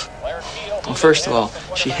tough? Well, first of all,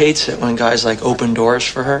 she hates it when guys like open doors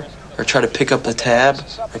for her or try to pick up the tab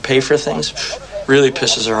or pay for things. Really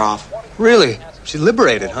pisses her off. Really? She's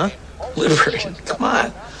liberated, huh? Liberated? Come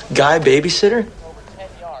on. Guy babysitter?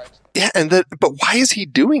 Yeah, but why is he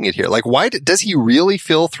doing it here? Like, why does he really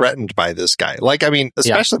feel threatened by this guy? Like, I mean,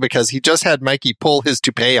 especially because he just had Mikey pull his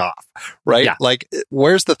toupee off, right? Yeah. Like,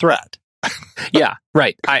 where's the threat? Yeah,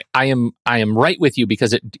 right. I am right with you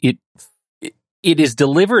because it is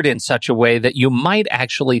delivered in such a way that you might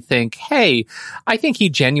actually think, hey, I think he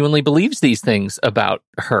genuinely believes these things about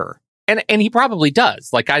her, and he probably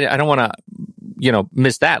does. Like, I don't want to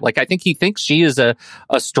miss that. Like, I think he thinks she is a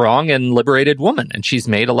strong and liberated woman and she's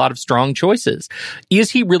made a lot of strong choices. Is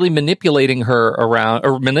he really manipulating her around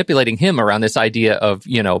or manipulating him around this idea of,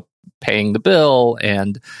 paying the bill?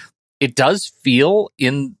 And it does feel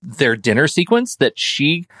in their dinner sequence that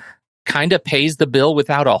she kind of pays the bill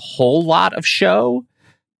without a whole lot of show.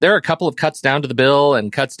 There are a couple of cuts down to the bill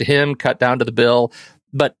and cuts to him, cut down to the bill,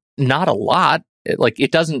 but not a lot.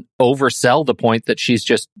 It doesn't oversell the point that she's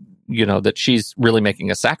just, that she's really making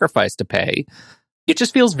a sacrifice to pay. It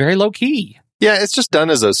just feels very low key. Yeah, it's just done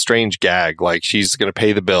as a strange gag. Like, she's going to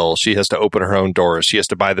pay the bill. She has to open her own doors. She has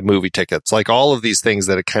to buy the movie tickets. Like, all of these things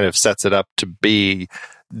that it kind of sets it up to be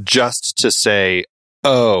just to say,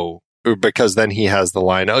 oh, because then he has the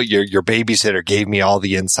line, oh, your babysitter gave me all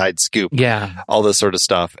the inside scoop. Yeah. All this sort of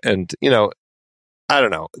stuff. And, I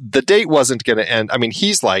don't know. The date wasn't going to end. I mean,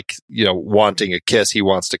 he's like, wanting a kiss. He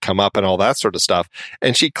wants to come up and all that sort of stuff.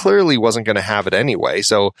 And she clearly wasn't going to have it anyway.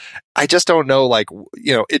 So I just don't know, like,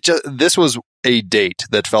 this was a date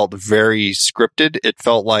that felt very scripted. It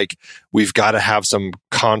felt like we've got to have some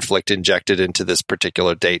conflict injected into this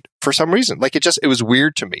particular date for some reason. Like, it was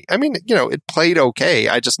weird to me. I mean, it played okay.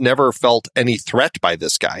 I just never felt any threat by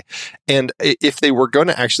this guy. And if they were going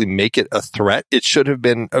to actually make it a threat, it should have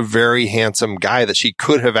been a very handsome guy that she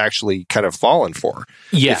could have actually kind of fallen for.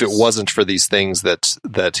 Yes. If it wasn't for these things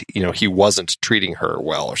that he wasn't treating her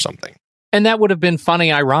well or something. And that would have been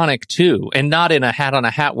funny, ironic, too, and not in a hat on a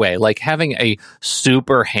hat way. Like having a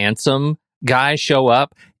super handsome guy show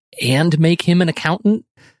up and make him an accountant.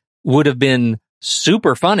 would have been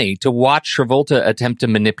super funny to watch Travolta attempt to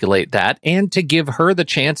manipulate that and to give her the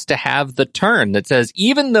chance to have the turn that says,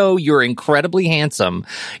 even though you're incredibly handsome,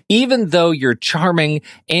 even though you're charming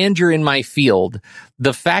and you're in my field,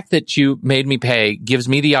 the fact that you made me pay gives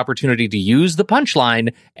me the opportunity to use the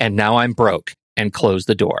punchline, and now I'm broke, and close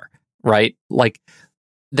the door, right? Like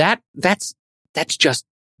that's just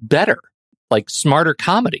better, like smarter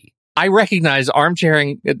comedy. I recognize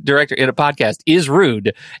armchairing a director in a podcast is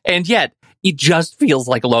rude, and yet it just feels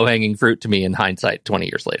like low-hanging fruit to me in hindsight 20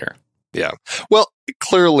 years later. Yeah. Well,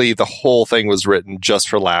 clearly the whole thing was written just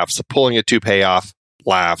for laughs. Pulling a toupee off,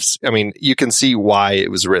 laughs. I mean, you can see why it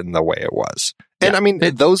was written the way it was. And I mean,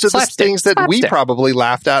 those are the things that we probably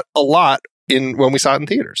laughed at a lot when we saw it in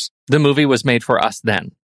theaters. The movie was made for us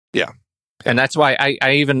then. Yeah. And that's why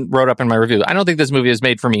I even wrote up in my review, I don't think this movie is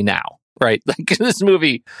made for me now, right? Like, this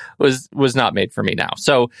movie was not made for me now.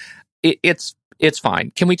 So it's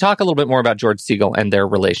fine. Can we talk a little bit more about George Segal and their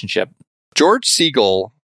relationship? George Segal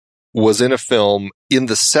was in a film in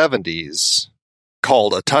the 70s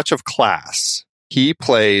called A Touch of Class. He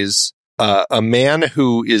plays a man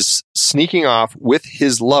who is sneaking off with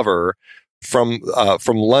his lover from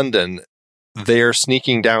London. They're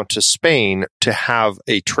sneaking down to Spain to have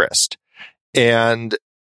a tryst. And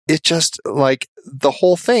it just, like, the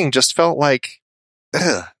whole thing just felt like,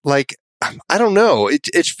 I don't know.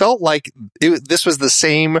 It felt like this was the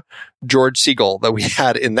same George Segal that we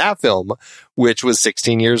had in that film, which was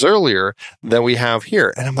 16 years earlier, that we have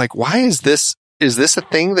here. And I'm like, why is this? Is this a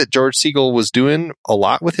thing that George Segal was doing a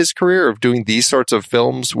lot with his career, of doing these sorts of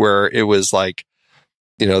films where it was like,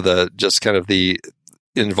 you know, the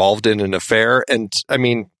involved in an affair? And I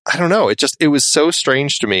mean, I don't know. It was so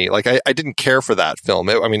strange to me. Like, I didn't care for that film.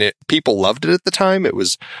 People loved it at the time. It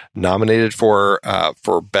was nominated for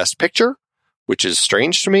Best Picture, which is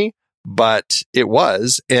strange to me, but it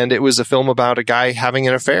was. And it was a film about a guy having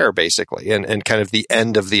an affair, basically, and kind of the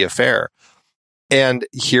end of the affair. And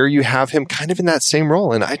here you have him kind of in that same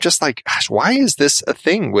role. And I just like, gosh, why is this a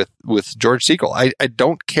thing with George Segal? I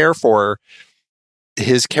don't care for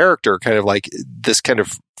his character, kind of like this kind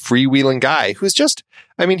of freewheeling guy who's just,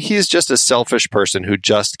 he's just a selfish person who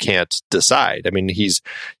just can't decide. I mean, he's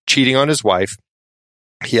cheating on his wife.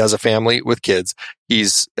 He has a family with kids.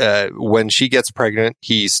 He's, when she gets pregnant,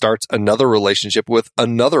 he starts another relationship with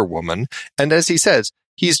another woman. And as he says,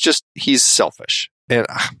 he's selfish. And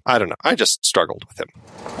I don't know. I just struggled with him.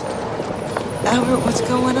 Albert, what's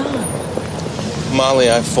going on? Molly,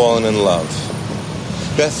 I've fallen in love.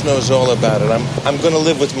 Beth knows all about it. I'm going to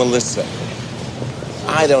live with Melissa.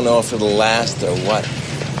 I don't know if it'll last or what.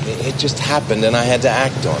 It just happened and I had to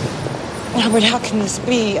act on it. Albert, how can this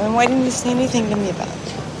be? Why didn't you say anything to me about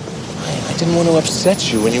it? I didn't want to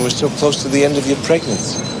upset you when you were so close to the end of your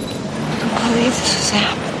pregnancy. I don't believe this is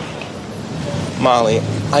happening. Molly,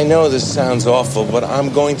 I know this sounds awful, but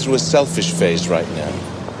I'm going through a selfish phase right now.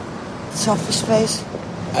 Selfish phase?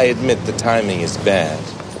 I admit the timing is bad.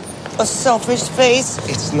 A selfish phase?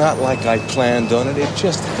 It's not like I planned on it. It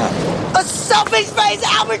just happened. A selfish phase,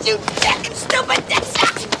 Albert, you dick, stupid dick!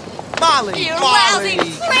 Molly, you Molly! lousy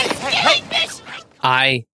prick! Hate this!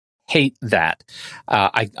 I hate that.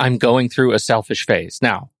 I'm going through a selfish phase.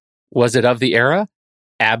 Now, was it of the era?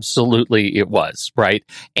 Absolutely it was, right?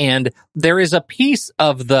 And there is a piece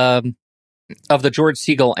of the George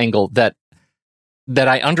Segal angle that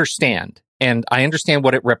I understand, and I understand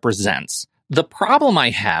what it represents. The problem I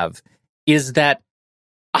have is that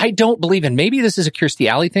I don't believe, and maybe this is a Kirstie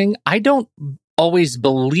Alley thing, I don't always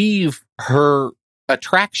believe her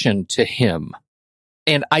attraction to him.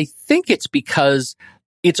 And I think it's because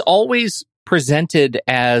it's always presented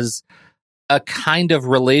as a kind of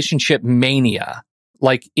relationship mania.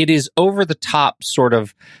 Like, it is over the top sort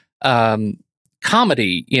of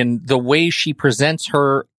comedy in the way she presents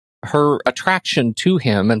her attraction to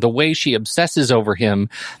him and the way she obsesses over him.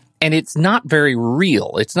 And it's not very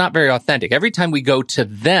real. It's not very authentic. Every time we go to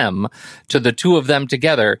them, to the two of them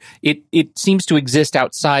together, it seems to exist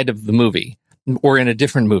outside of the movie or in a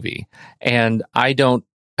different movie. And I don't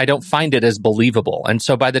find it as believable. And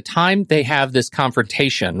so by the time they have this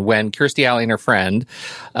confrontation, when Kirstie Alley and her friend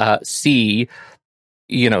see,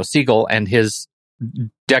 Segal and his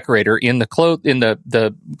decorator in the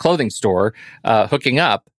clothing store hooking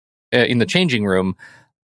up in the changing room,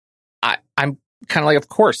 I'm kind of like, of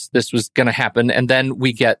course this was going to happen. And then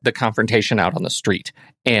we get the confrontation out on the street,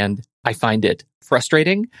 and I find it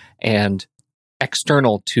frustrating and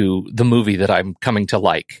external to the movie that I'm coming to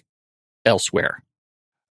like elsewhere.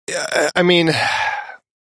 I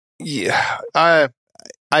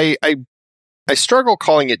struggle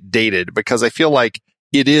calling it dated because I feel like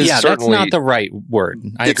it is certainly... that's not the right word.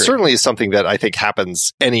 I agree. Certainly is something that I think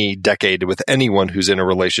happens any decade with anyone who's in a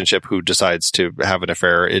relationship who decides to have an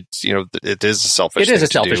affair. It's, it is a selfish thing. It is a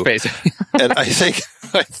selfish phase. And I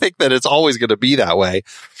think that it's always going to be that way.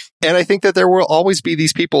 And I think that there will always be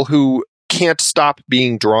these people who can't stop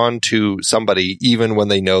being drawn to somebody even when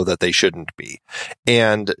they know that they shouldn't be.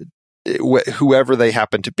 And whoever they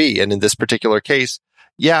happen to be. And in this particular case,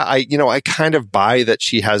 I kind of buy that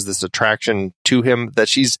she has this attraction to him, that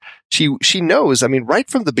she knows, right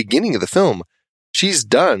from the beginning of the film, she's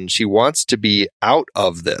done. She wants to be out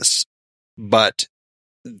of this, but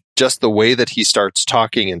just the way that he starts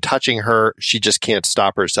talking and touching her, she just can't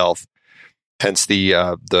stop herself. Hence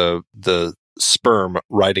the sperm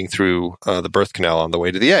riding through the birth canal on the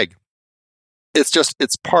way to the egg.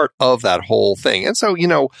 It's part of that whole thing. And so,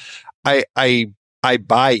 I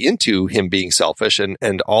buy into him being selfish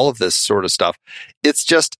and all of this sort of stuff. It's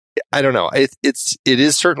just, I don't know. It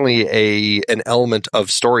is certainly an element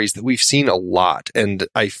of stories that we've seen a lot. And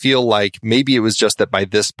I feel like maybe it was just that by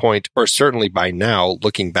this point, or certainly by now,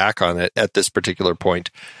 looking back on it at this particular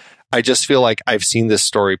point, I just feel like I've seen this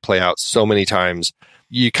story play out so many times.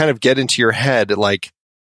 You kind of get into your head, like,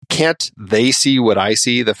 can't they see what I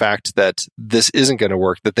see? The fact that this isn't going to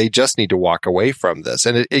work, that they just need to walk away from this.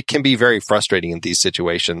 And it can be very frustrating in these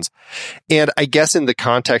situations. And I guess in the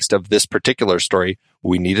context of this particular story,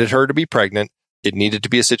 we needed her to be pregnant. It needed to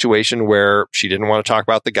be a situation where she didn't want to talk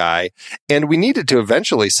about the guy. And we needed to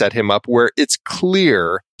eventually set him up where it's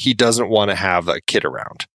clear he doesn't want to have a kid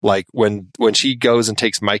around. Like when she goes and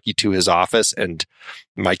takes Mikey to his office and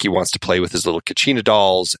Mikey wants to play with his little Kachina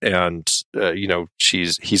dolls and,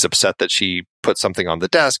 he's upset that she put something on the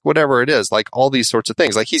desk, whatever it is, like all these sorts of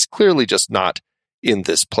things. Like he's clearly just not in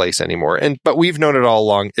this place anymore. But we've known it all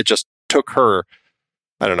along. It just took her,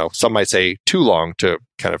 I don't know, some might say too long to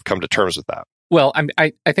kind of come to terms with that. Well,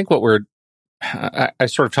 I think what we're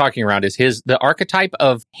sort of talking around is the archetype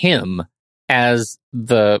of him as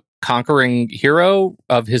the conquering hero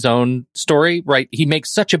of his own story, right? He makes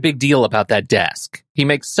such a big deal about that desk. He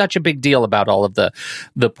makes such a big deal about all of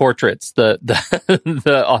the portraits, the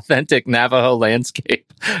authentic Navajo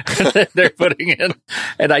landscape that they're putting in.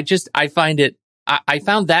 And I find it, I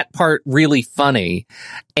found that part really funny.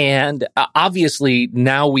 And obviously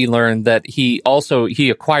now we learn that he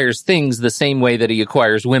acquires things the same way that he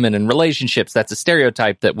acquires women in relationships. That's a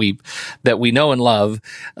stereotype that we know and love.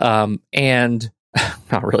 And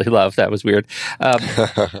not really love. That was weird.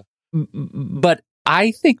 But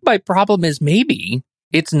I think my problem is maybe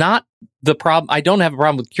it's not the problem. I don't have a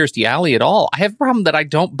problem with Kirstie Alley at all. I have a problem that I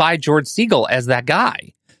don't buy George Segal as that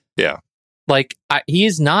guy. Yeah. Like, he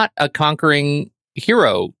is not a conquering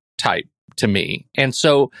hero type to me. And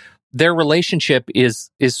so their relationship is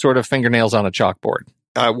sort of fingernails on a chalkboard.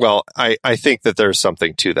 Well, I think that there's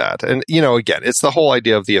something to that. And, again, it's the whole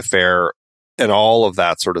idea of the affair and all of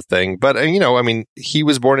that sort of thing. But, he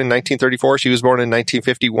was born in 1934. She was born in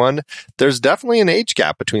 1951. There's definitely an age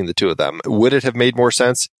gap between the two of them. Would it have made more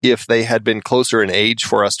sense if they had been closer in age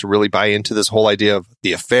for us to really buy into this whole idea of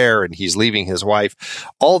the affair and he's leaving his wife,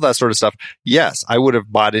 all that sort of stuff? Yes, I would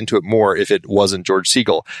have bought into it more if it wasn't George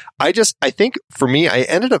Segal. I think for me, I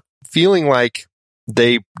ended up feeling like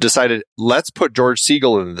they decided, let's put George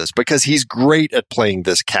Segal into this because he's great at playing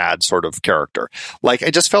this cad sort of character. Like,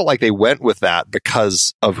 I just felt like they went with that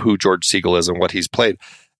because of who George Segal is and what he's played.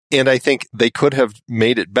 And I think they could have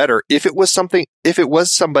made it better if it was somebody,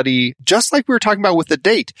 just like we were talking about with The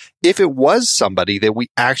Date, if it was somebody that we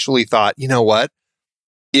actually thought, you know what,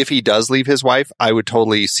 if he does leave his wife, I would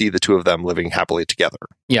totally see the two of them living happily together.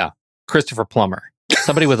 Yeah. Christopher Plummer,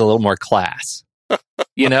 somebody with a little more class,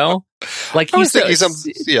 Like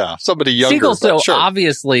somebody younger. Segal's so sure.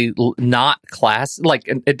 Obviously not class. Like,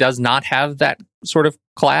 it does not have that sort of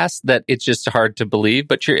class that it's just hard to believe.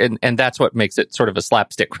 But and that's what makes it sort of a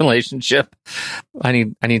slapstick relationship. I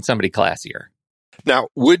need somebody classier. Now,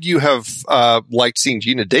 would you have liked seeing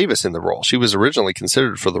Gina Davis in the role? She was originally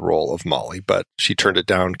considered for the role of Molly, but she turned it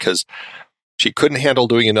down because she couldn't handle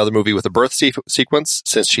doing another movie with a birth sequence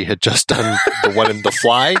since she had just done the one in The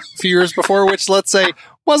Fly a few years before, which, let's say,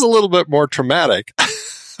 was a little bit more traumatic.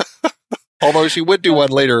 Although she would do one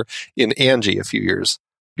later in Angie a few years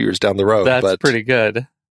down the road. That's pretty good.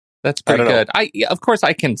 That's pretty good. Of course,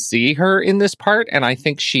 I can see her in this part, and I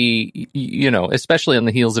think she, especially on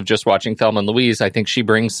the heels of just watching Thelma and Louise, I think she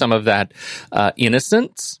brings some of that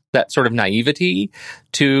innocence, that sort of naivety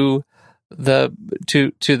to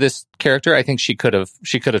this character. I think she could have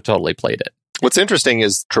totally played it. What's interesting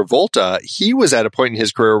is Travolta, he was at a point in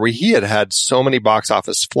his career where he had had so many box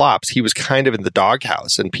office flops. He was kind of in the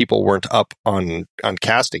doghouse and people weren't up on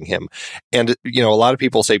casting him. And, a lot of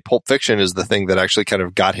people say Pulp Fiction is the thing that actually kind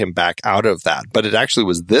of got him back out of that. But it actually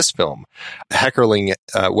was this film. Heckerling,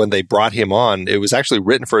 when they brought him on, it was actually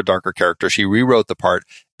written for a darker character. She rewrote the part,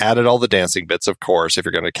 added all the dancing bits, of course. If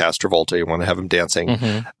you're going to cast Travolta, you want to have him dancing.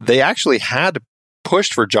 Mm-hmm. They actually had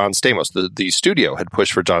pushed for John Stamos. The studio had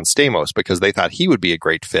pushed for John Stamos because they thought he would be a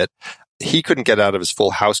great fit. He couldn't get out of his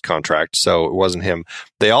Full House contract, so it wasn't him.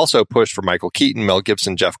 They also pushed for Michael Keaton, Mel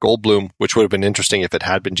Gibson, Jeff Goldblum, which would have been interesting if it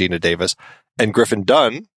had been Gina Davis, and Griffin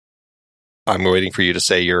Dunn. I'm waiting for you to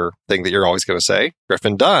say your thing that you're always going to say.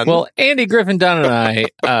 Griffin Dunn. Well, Andy Griffin Dunn and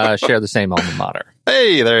I share the same alma mater.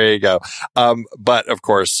 Hey, there you go. But, of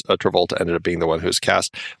course, Travolta ended up being the one who was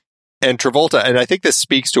cast. And Travolta, and I think this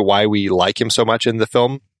speaks to why we like him so much in the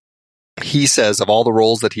film. He says of all the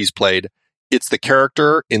roles that he's played, it's the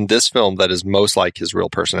character in this film that is most like his real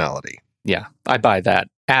personality. Yeah, I buy that.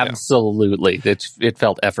 Absolutely. Yeah. It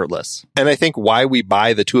felt effortless. And I think why we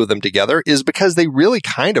buy the two of them together is because they really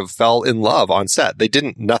kind of fell in love on set. They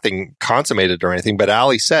nothing consummated or anything, but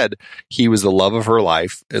Allie said he was the love of her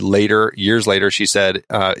life. Years later, she said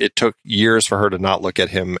it took years for her to not look at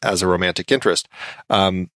him as a romantic interest.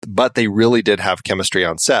 But they really did have chemistry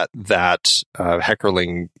on set that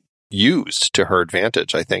Heckerling used to her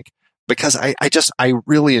advantage, I think, because I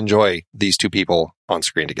really enjoy these two people on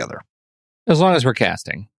screen together. As long as we're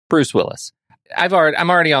casting Bruce Willis. I'm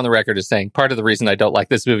already on the record as saying part of the reason I don't like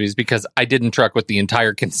this movie is because I didn't truck with the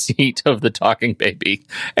entire conceit of the talking baby.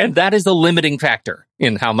 And that is a limiting factor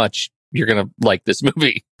in how much you're going to like this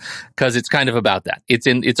movie, because it's kind of about that. It's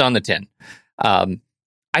on the tin.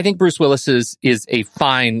 I think Bruce Willis is a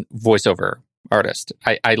fine voiceover artist.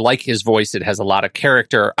 I like his voice. It has a lot of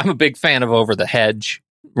character. I'm a big fan of Over the Hedge,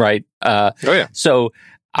 right? So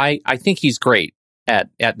I think he's great at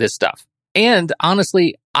this stuff. And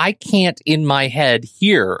honestly, I can't in my head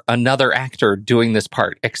hear another actor doing this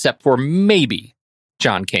part except for maybe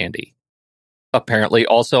John Candy. Apparently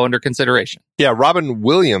also under consideration. Yeah, Robin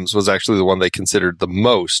Williams was actually the one they considered the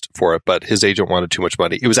most for it, but his agent wanted too much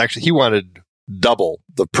money. It was actually, he wanted double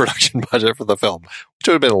the production budget for the film, which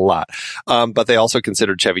would have been a lot. But they also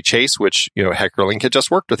considered Chevy Chase, which, Heckerling had just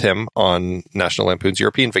worked with him on National Lampoon's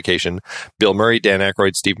European Vacation, Bill Murray, Dan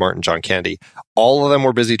Aykroyd, Steve Martin, John Candy. All of them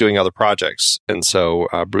were busy doing other projects. And so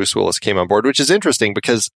Bruce Willis came on board, which is interesting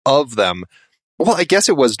because of them. Well, I guess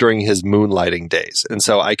it was during his moonlighting days. And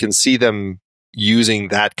so I can see them using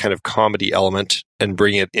that kind of comedy element and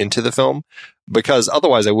bringing it into the film, because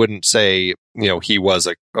otherwise I wouldn't say, he was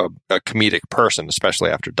a comedic person, especially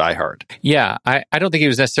after Die Hard. Yeah, I don't think he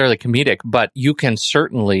was necessarily comedic, but you can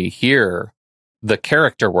certainly hear the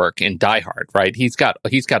character work in Die Hard, right? He's got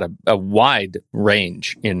a wide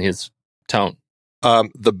range in his tone.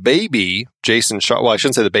 The baby, Jason Shaw, well, I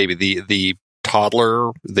shouldn't say the baby, the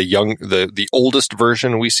toddler, the oldest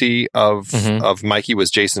version we see of Mikey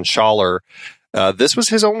was Jason Schaller. This was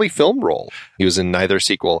his only film role. He was in neither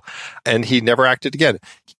sequel, and he never acted again.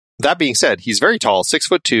 That being said, he's very tall,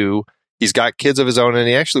 6'2". He's got kids of his own, and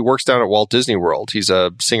he actually works down at Walt Disney World. He's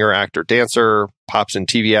a singer, actor, dancer, pops in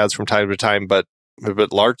TV ads from time to time, but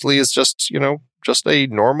largely is just a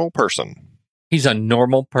normal person. He's a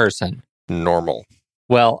normal person. Normal.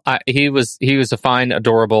 Well, he was a fine,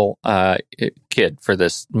 adorable kid for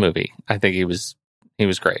this movie. I think he was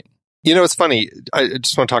great. It's funny. I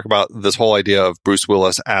just want to talk about this whole idea of Bruce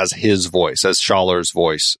Willis as his voice, as Schaller's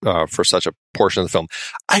voice for such a portion of the film.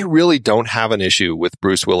 I really don't have an issue with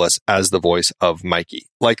Bruce Willis as the voice of Mikey.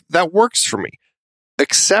 Like, that works for me,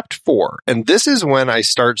 except for, and this is when I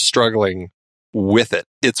start struggling with it.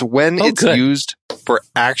 It's when it's used for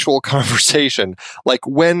actual conversation, like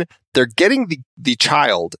when they're getting the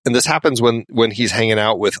child, and this happens when he's hanging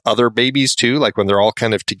out with other babies too, like when they're all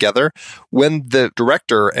kind of together, when the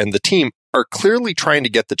director and the team are clearly trying to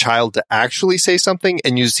get the child to actually say something,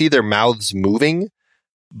 and you see their mouths moving,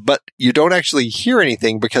 but you don't actually hear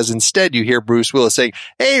anything, because instead you hear Bruce Willis saying,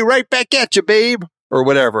 "Hey, right back at you, babe," or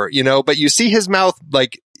whatever, but you see his mouth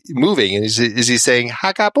like moving, and is he saying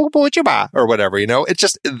 "haka boo boo chiba" or whatever, it's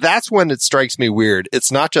just, that's when it strikes me weird. It's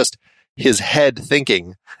not just his head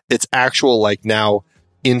thinking, it's actual, like, now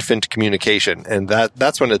infant communication, and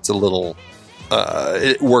that's when it's a little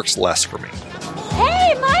it works less for me.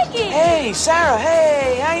 Hey, Mikey! Hey, Sarah,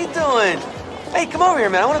 hey, how you doing? Hey, come over here,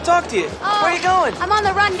 man, I want to talk to you. Where are you going? I'm on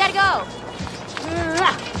the run, gotta go.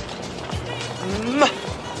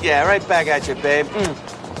 Yeah, right back at you, babe.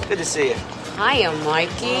 Good to see you. Hiya,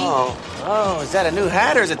 Mikey. Oh, is that a new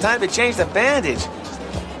hat, or is it time to change the bandage?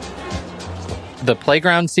 the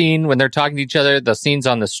playground scene when they're talking to each other, the scenes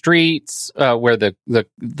on the streets where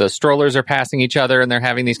the strollers are passing each other and they're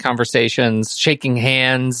having these conversations, shaking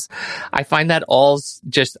hands. I find that all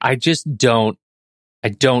I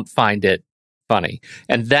don't find it funny.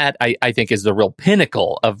 And that I think is the real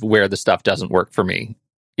pinnacle of where the stuff doesn't work for me,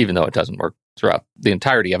 even though it doesn't work throughout the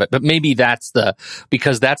entirety of it. But maybe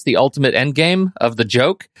because that's the ultimate end game of the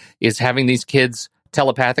joke, is having these kids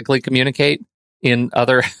telepathically communicate in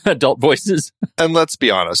other adult voices. And let's be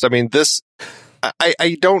honest. I mean,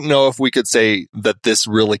 I don't know if we could say that this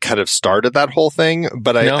really kind of started that whole thing,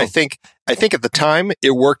 but I think at the time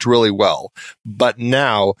it worked really well. But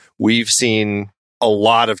now we've seen a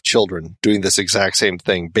lot of children doing this exact same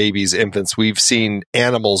thing. Babies, infants. We've seen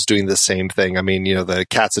animals doing the same thing. I mean, the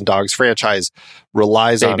Cats and Dogs franchise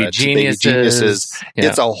relies on it. Baby Geniuses. Yeah.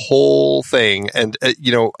 It's a whole thing. And,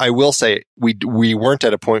 I will say we weren't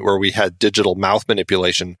at a point where we had digital mouth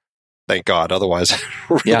manipulation. Thank God. Otherwise,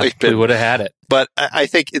 we would have had it. But I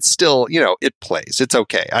think it's still, it plays. It's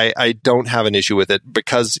okay. I don't have an issue with it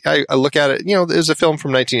because I look at it, it was a film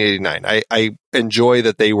from 1989. I enjoy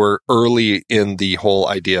that they were early in the whole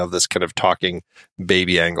idea of this kind of talking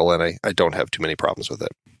baby angle, and I don't have too many problems with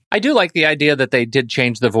it. I do like the idea that they did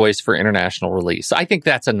change the voice for international release. I think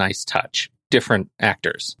that's a nice touch. Different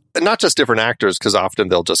actors. And not just different actors, because often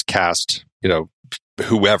they'll just cast,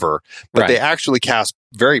 whoever, but they actually cast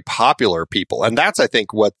very popular people. And that's, I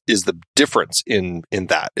think, what is the difference in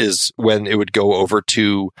that is when it would go over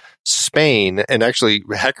to Spain. And actually,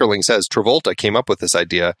 Heckerling says Travolta came up with this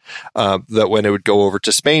idea that when it would go over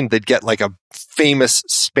to Spain, they'd get like a famous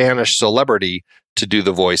Spanish celebrity to do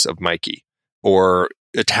the voice of Mikey or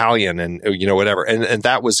Italian and, whatever. And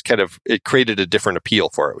that was it created a different appeal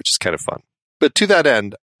for it, which is kind of fun. But to that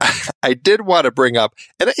end, I did want to bring up,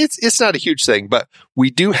 and it's not a huge thing, but we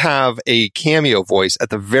do have a cameo voice at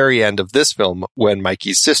the very end of this film when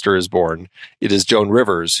Mikey's sister is born. It is Joan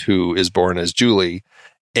Rivers who is born as Julie,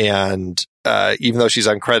 and even though she's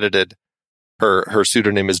uncredited, her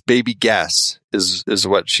pseudonym is Baby Guess is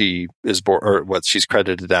what she is born or what she's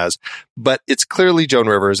credited as. But it's clearly Joan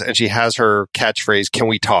Rivers, and she has her catchphrase "Can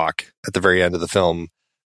we talk?" at the very end of the film.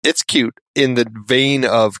 It's cute in the vein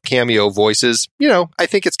of cameo voices. I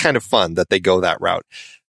think it's kind of fun that they go that route.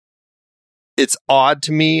 It's odd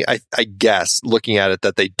to me, I guess, looking at it,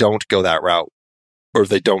 that they don't go that route or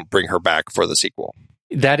they don't bring her back for the sequel.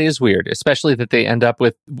 That is weird, especially that they end up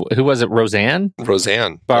with, who was it, Roseanne?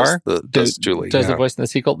 Roseanne Barr does Julie. Does the voice in the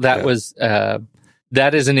sequel. That was...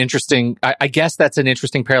 that is an interesting... I guess that's an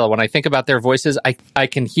interesting parallel. When I think about their voices, I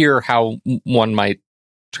can hear how one might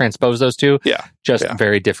transpose those two.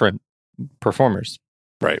 Very different performers.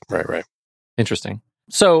 Right. Interesting.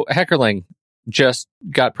 So Heckerling just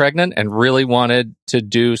got pregnant and really wanted to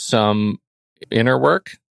do some inner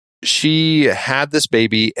work. She had this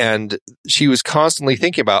baby and she was constantly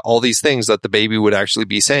thinking about all these things that the baby would actually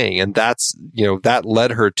be saying. And that's, that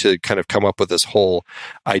led her to kind of come up with this whole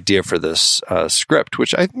idea for this script,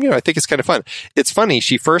 which I think is kind of fun. It's funny.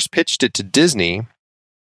 She first pitched it to Disney.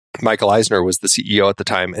 Michael Eisner was the CEO at the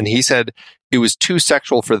time, and he said it was too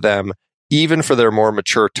sexual for them, even for their more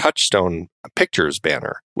mature Touchstone Pictures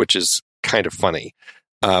banner, which is kind of funny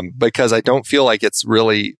because I don't feel like it's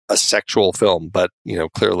really a sexual film, but,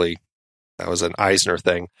 clearly that was an Eisner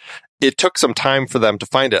thing. It took some time for them to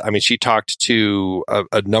find it. I mean, she talked to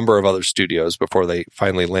a number of other studios before they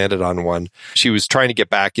finally landed on one. She was trying to get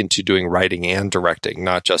back into doing writing and directing,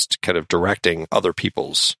 not just kind of directing other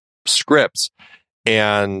people's scripts.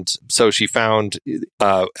 And so she found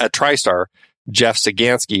at TriStar, Jeff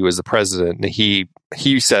Sagansky was the president, and he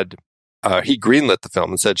said he greenlit the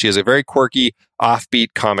film and said she has a very quirky, offbeat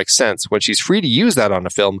comic sense. When she's free to use that on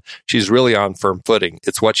a film, she's really on firm footing.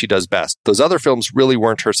 It's what she does best. Those other films really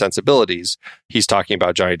weren't her sensibilities. He's talking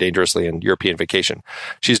about Johnny Dangerously and European Vacation.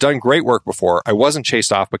 She's done great work before. I wasn't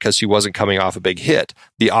chased off because she wasn't coming off a big hit.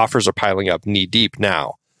 The offers are piling up knee deep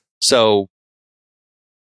now. So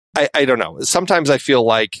I don't know. Sometimes I feel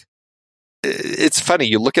like it's funny.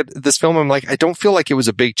 You look at this film, I'm like, I don't feel like it was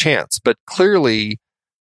a big chance, but clearly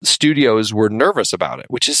studios were nervous about it,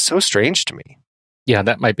 which is so strange to me. Yeah,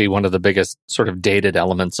 that might be one of the biggest sort of dated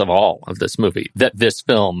elements of all of this movie, that this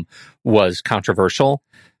film was controversial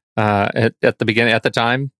at the beginning, at the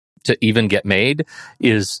time, to even get made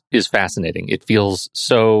is fascinating. It feels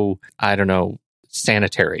so, I don't know,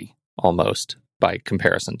 sanitary almost by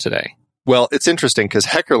comparison today. Well, it's interesting because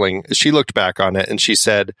Heckerling, she looked back on it and she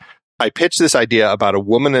said, I pitched this idea about a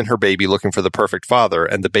woman and her baby looking for the perfect father,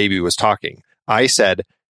 and the baby was talking. I said,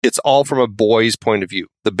 It's all from a boy's point of view,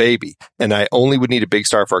 the baby. And I only would need a big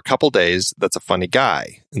star for a couple days. That's a funny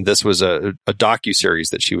guy. And this was a docuseries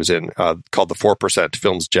that she was in called The 4%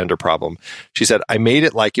 Film's Gender Problem. She said, I made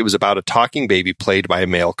it like it was about a talking baby played by a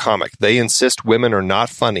male comic. They insist women are not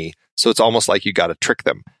funny, so it's almost like you got to trick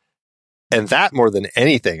them. And that, more than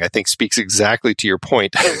anything, I think speaks exactly to your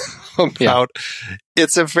point about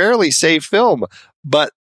it's a fairly safe film,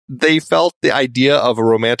 but they felt the idea of a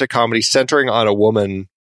romantic comedy centering on a woman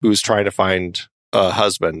who's trying to find a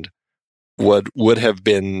husband would have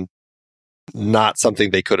been not something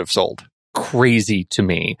they could have sold. Crazy to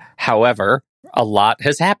me. However, a lot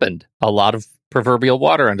has happened. A lot of proverbial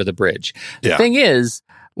water under the bridge. The thing is,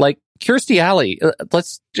 like Kirstie Alley,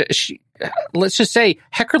 let's just say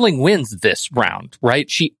Heckerling wins this round, right?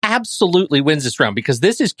 She absolutely wins this round because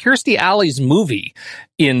this is Kirstie Alley's movie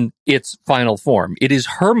in its final form. It is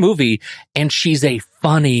her movie, and she's a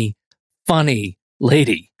funny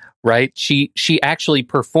lady. Right? She actually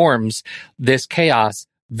performs this chaos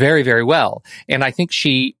very, very well. And I think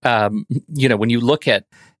she, when you look at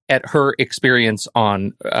her experience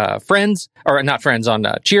on Friends, or not Friends, on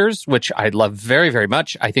Cheers, which I love very, very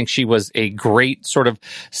much. I think she was a great sort of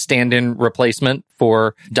stand-in replacement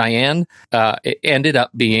for Diane. It ended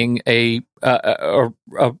up being a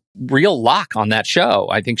real lock on that show.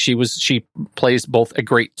 I think she plays both a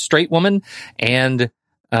great straight woman and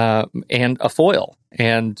a foil.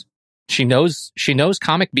 And she knows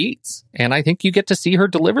comic beats, and I think you get to see her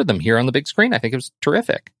deliver them here on the big screen. I think it was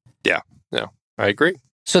terrific. Yeah, I agree.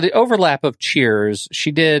 So the overlap of Cheers,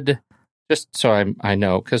 she did, just so I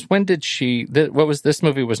know, because when did she? What was this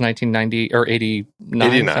movie? Was 1990 or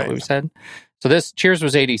 89? Is that what we said? So this Cheers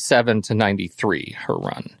was 87 to 93. Her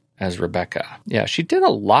run as Rebecca. Yeah, she did a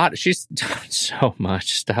lot. She's done so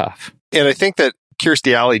much stuff, and I think that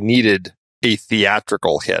Kirstie Alley needed a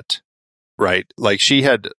theatrical hit, right? Like she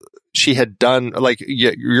had done, like,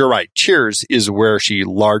 you're right. Cheers is where she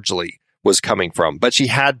largely was coming from, but she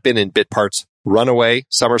had been in bit parts. Runaway,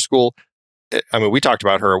 Summer School. I mean, we talked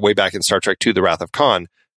about her way back in Star Trek II, The Wrath of Khan.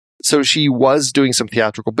 So she was doing some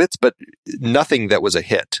theatrical bits, but nothing that was a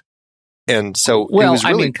hit. And so it was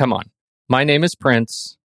really... I mean, come on. My name is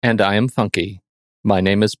Prince, and I am funky. My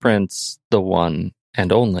name is Prince, the one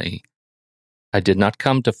and only. I did not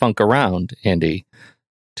come to funk around, Andy.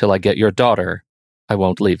 Till I get your daughter, I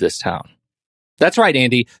won't leave this town. That's right,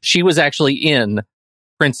 Andy. She was actually in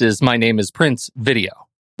Prince's My Name is Prince video.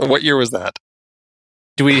 What year was that?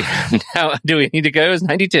 Do we need to go? It was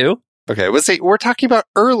 92. Okay, let's see. We're talking about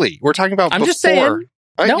early. We're talking about I'm before. Just saying.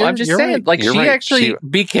 No, I'm just saying. Right. Like, she actually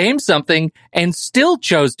became something and still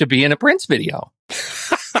chose to be in a Prince video.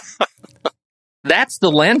 That's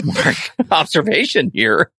the landmark observation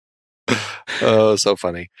here. Oh, so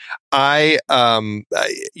funny.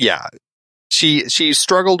 She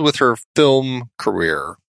struggled with her film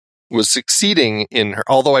career, was succeeding in her,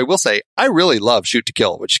 although I will say, I really love Shoot to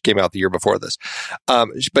Kill, which came out the year before this.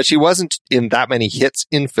 But she wasn't in that many hits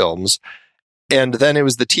in films. And then it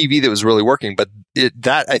was the TV that was really working. But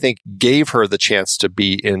that, I think, gave her the chance to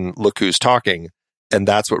be in Look Who's Talking. And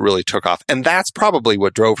that's what really took off. And that's probably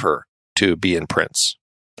what drove her to be in Prince.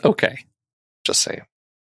 Okay. Just saying.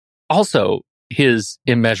 Also, his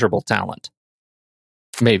immeasurable talent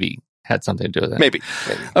maybe had something to do with it. Maybe.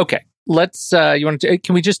 Okay. Let's, can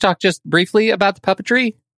we just talk just briefly about the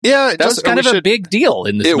puppetry? Yeah. That was kind of a big deal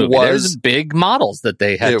in this movie. There's big models that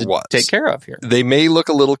they had to take care of here. They may look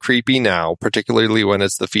a little creepy now, particularly when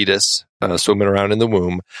it's the fetus swimming around in the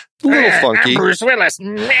womb. A little funky. Bruce Willis.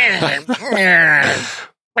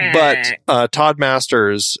 But Todd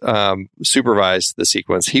Masters supervised the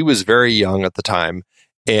sequence. He was very young at the time,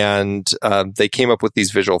 and they came up with these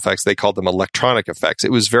visual effects. They called them electronic effects.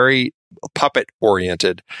 It was very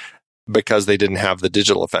puppet-oriented because they didn't have the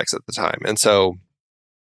digital effects at the time. And so,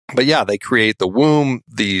 but yeah, they create the womb,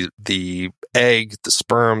 the egg, the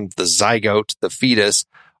sperm, the zygote, the fetus,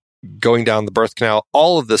 going down the birth canal,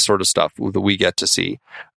 all of this sort of stuff that we get to see.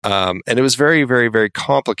 And it was very, very, very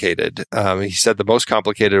complicated. He said the most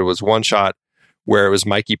complicated was one shot where it was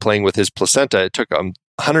Mikey playing with his placenta. It took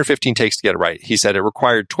 115 takes to get it right. He said it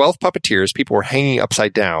required 12 puppeteers. People were hanging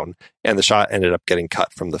upside down, and the shot ended up getting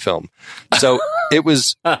cut from the film. So it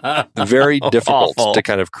was very difficult to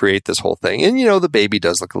kind of create this whole thing. And, the baby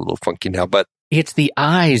does look a little funky now, but... It's the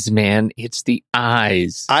eyes, man. It's the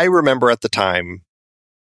eyes. I remember at the time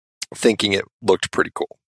thinking it looked pretty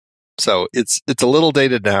cool. So it's a little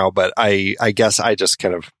dated now, but I guess I just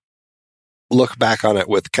kind of look back on it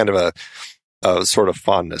with kind of a sort of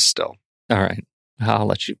fondness still. All right. I'll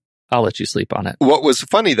let you sleep on it. What was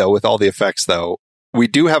funny, though, with all the effects, though, we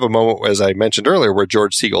do have a moment, as I mentioned earlier, where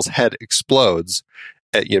George Siegel's head explodes.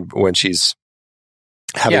 when she's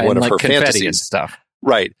having one of her fantasies and stuff.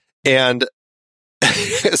 Right. And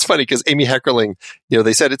it's funny because Amy Heckerling,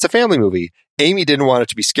 they said it's a family movie. Amy didn't want it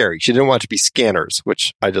to be scary. She didn't want it to be scanners,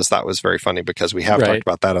 which I just thought was very funny because we have talked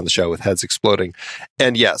about that on the show with heads exploding.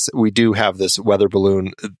 And yes, we do have this weather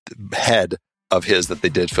balloon head of his that they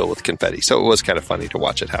did fill with confetti. So it was kind of funny to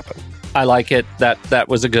watch it happen. I like it. That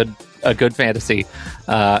was a good fantasy,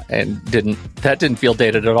 and didn't feel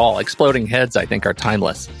dated at all. Exploding heads, I think, are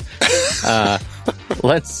timeless.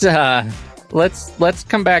 Let's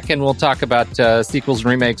come back and we'll talk about sequels and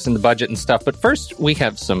remakes and the budget and stuff. But first, we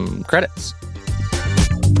have some credits.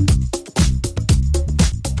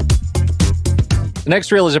 The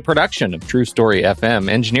next reel is a production of True Story FM.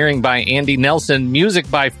 Engineering by Andy Nelson. Music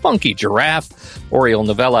by Funky Giraffe, Oriole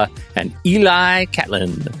Novella, and Eli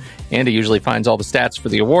Catlin. Andy usually finds all the stats for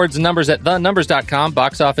the awards and numbers at thenumbers.com,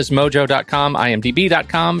 boxofficemojo.com,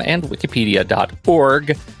 imdb.com, and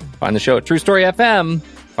wikipedia.org. Find the show at True Story FM.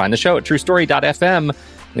 Find the show at truestory.fm.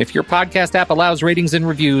 And if your podcast app allows ratings and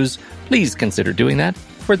reviews, please consider doing that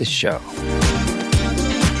for this show.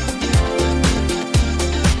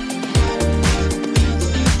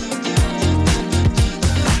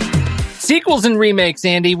 Sequels and remakes,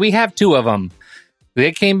 Andy. We have two of them.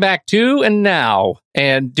 They came back too, and now.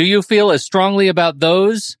 And do you feel as strongly about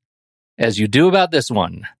those as you do about this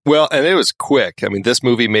one? Well, and it was quick. I mean, this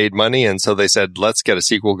movie made money, and so they said, let's get a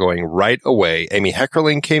sequel going right away. Amy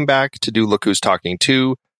Heckerling came back to do Look Who's Talking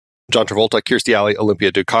 2. John Travolta, Kirstie Alley,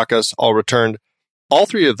 Olympia Dukakis all returned. All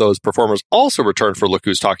three of those performers also returned for Look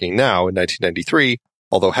Who's Talking Now in 1993,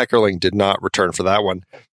 although Heckerling did not return for that one.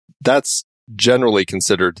 That's generally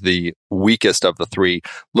considered the weakest of the three.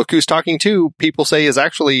 Look Who's Talking 2, people say, is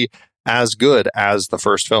actually as good as the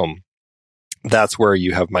first film. That's where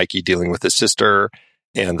you have Mikey dealing with his sister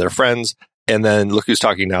and their friends. And then Look Who's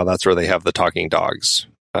Talking Now, that's where they have the talking dogs,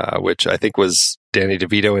 which I think was Danny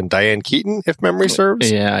DeVito and Diane Keaton, if memory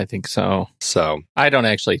serves. Yeah, I think so. So I don't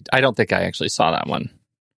think I actually saw that one.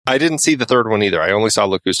 I didn't see the third one either. I only saw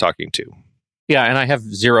Look Who's Talking 2. Yeah, and I have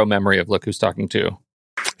zero memory of Look Who's Talking 2.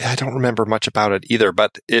 I don't remember much about it either,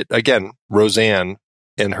 but it, again, Roseanne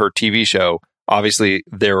and her TV show, obviously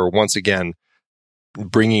they were once again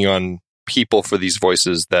bringing on people for these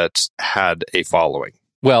voices that had a following.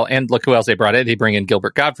 Well, and look who else they brought in. They bring in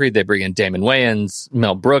Gilbert Gottfried, they bring in Damon Wayans,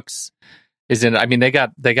 Mel Brooks is in. I mean, they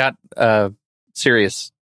got a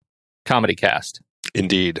serious comedy cast.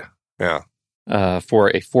 Indeed. Yeah. For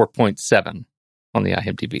a 4.7 on the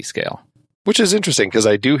IMDb scale. Which is interesting because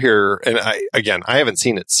I do hear, and I haven't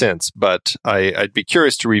seen it since, but I'd be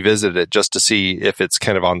curious to revisit it just to see if it's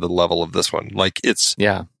kind of on the level of this one. Like it's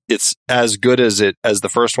as good as the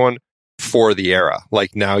first one for the era.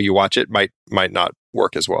 Like now you watch it, might not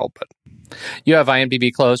work as well. But you have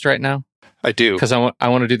IMDb closed right now? I do, because I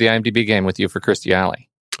want to do the IMDb game with you for Kirstie Alley.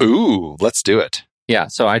 Ooh, let's do it. Yeah,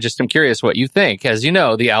 so I just am curious what you think. As you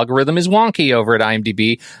know, the algorithm is wonky over at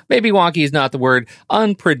IMDb. Maybe wonky is not the word.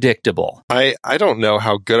 Unpredictable. I don't know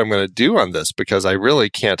how good I'm going to do on this because I really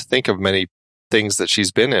can't think of many things that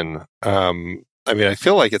she's been in. I mean, I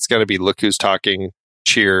feel like it's going to be Look Who's Talking,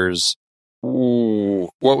 Cheers. Ooh,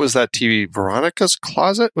 what was that TV? Veronica's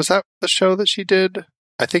Closet? Was that the show that she did?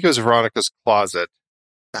 I think it was Veronica's Closet.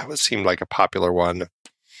 That seemed like a popular one.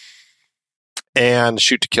 And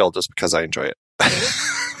Shoot to Kill, just because I enjoy it.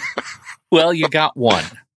 Well, you got one.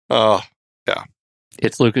 Oh, yeah.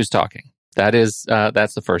 It's Look Who's Talking. That's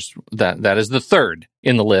the first. That is the third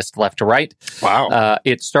in the list, left to right. Wow.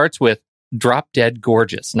 It starts with Drop Dead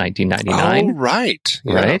Gorgeous, 1999. Oh, right.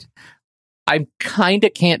 Yeah. Right. I kind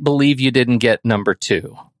of can't believe you didn't get number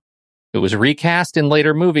 2. It was recast in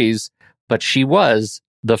later movies, but she was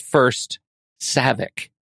the first Saavik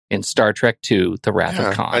in Star Trek II: The Wrath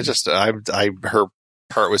of Khan. Her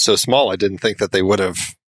part was so small, I didn't think that they would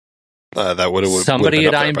have. That would have. Somebody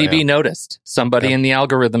at IMDb noticed. Somebody in the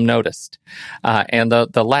algorithm noticed. And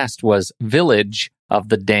the last was Village of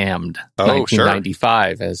the Damned,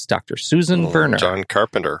 1995, as Dr. Susan Werner. John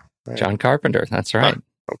Carpenter. Right. John Carpenter. That's right. Huh.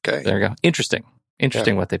 Okay. There you go.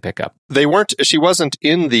 Interesting what they pick up. She wasn't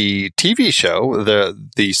in the TV show.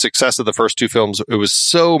 The success of the first two films, it was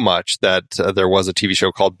so much that there was a TV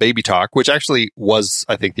show called Baby Talk, which actually was,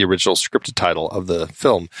 I think, the original scripted title of the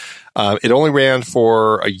film. It only ran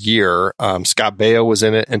for a year. Scott Baio was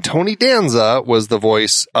in it, and Tony Danza was the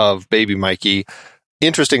voice of Baby Mikey.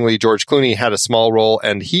 Interestingly, George Clooney had a small role,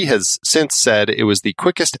 and he has since said it was the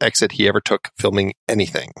quickest exit he ever took filming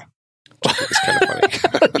anything. It's kind of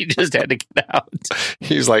funny. You just had to get out.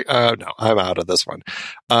 He's like, oh, no, I'm out of this one.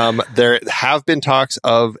 There have been talks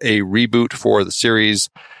of a reboot for the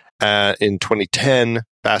series in 2010.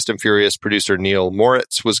 Fast and Furious producer Neil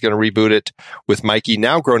Moritz was going to reboot it with Mikey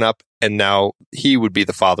now grown up, and now he would be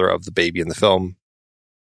the father of the baby in the film.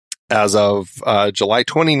 As of July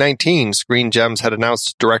 2019, Screen Gems had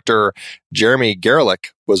announced director Jeremy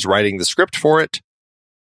Gerlich was writing the script for it.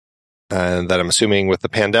 And that I'm assuming with the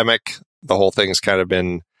pandemic, the whole thing's kind of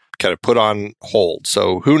been put on hold.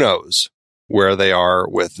 So who knows where they are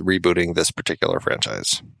with rebooting this particular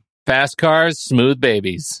franchise. Fast cars, smooth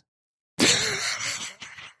babies.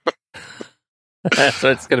 That's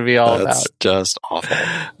what it's going to be all about. That's just awful.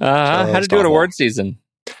 How to do an award season?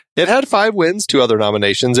 It had 5 wins, 2 other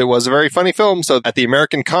nominations. It was a very funny film. So at the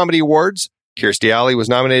American Comedy Awards, Kirstie Alley was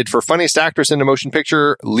nominated for Funniest Actress in a Motion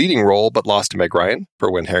Picture Leading Role, but lost to Meg Ryan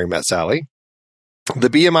for When Harry Met Sally. The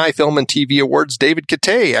BMI Film and TV Awards, David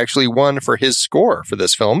Catay actually won for his score for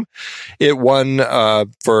this film. It won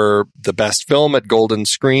for the best film at Golden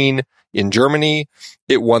Screen in Germany.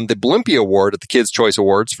 It won the Blimpie Award at the Kids' Choice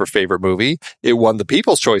Awards for Favorite Movie. It won the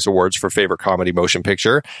People's Choice Awards for Favorite Comedy Motion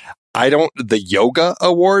Picture. The Yoga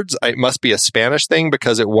Awards, it must be a Spanish thing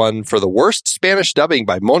because it won for the worst Spanish dubbing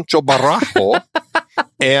by Moncho Barajo.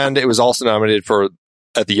 And it was also nominated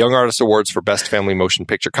at the Young Artist Awards for Best Family Motion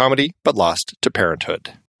Picture Comedy, but lost to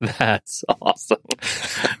Parenthood. That's awesome.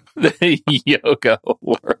 The Yoga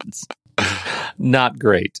Awards. Not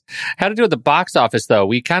great. How to do at the box office, though.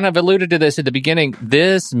 We kind of alluded to this at the beginning.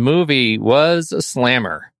 This movie was a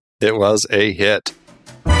slammer. It was a hit.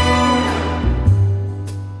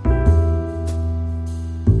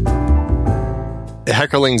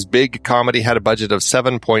 Heckerling's big comedy had a budget of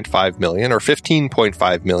 $7.5 million or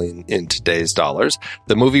 $15.5 million in today's dollars.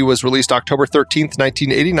 The movie was released October 13th,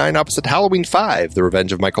 1989, opposite Halloween 5, The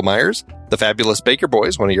Revenge of Michael Myers, The Fabulous Baker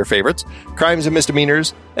Boys, one of your favorites, Crimes and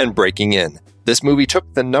Misdemeanors, and Breaking In. This movie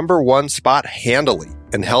took the number 1 spot handily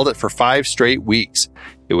and held it for 5 straight weeks.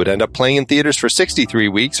 It would end up playing in theaters for 63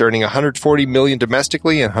 weeks, earning $140 million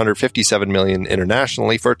domestically and $157 million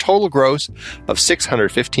internationally for a total gross of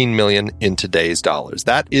 $615 million in today's dollars.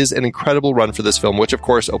 That is an incredible run for this film, which of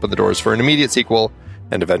course opened the doors for an immediate sequel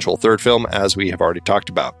and eventual third film, as we have already talked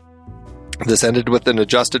about. This ended with an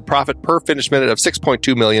adjusted profit per finished minute of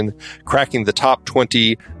 $6.2 million, cracking the top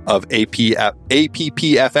 20 of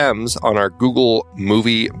APPFMs on our Google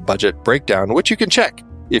Movie Budget Breakdown, which you can check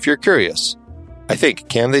if you're curious. I think.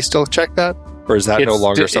 Can they still check that? Or is that no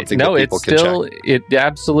longer something that people can check? It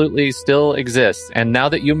absolutely still exists. And now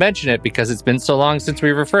that you mention it, because it's been so long since we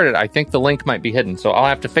referred it, I think the link might be hidden. So I'll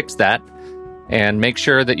have to fix that and make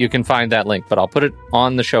sure that you can find that link. But I'll put it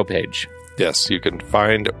on the show page. Yes, you can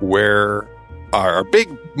find where our big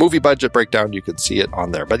movie budget breakdown, you can see it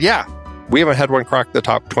on there. But yeah, we haven't had one crack the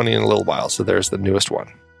top 20 in a little while. So there's the newest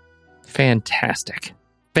one. Fantastic.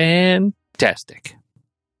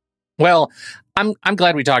 Well, I'm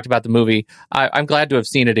glad we talked about the movie. I'm glad to have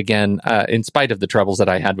seen it again, in spite of the troubles that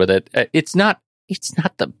I had with it. It's not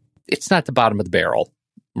the bottom of the barrel,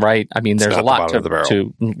 right? I mean, there's a lot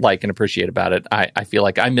to like and appreciate about it. I feel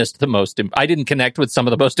like I missed I didn't connect with some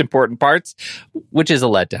of the most important parts, which is a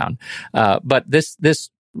letdown. But this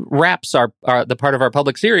wraps the part of our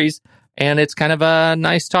public series, and it's kind of a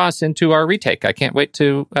nice toss into our retake. I can't wait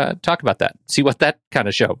to talk about that, see what that kind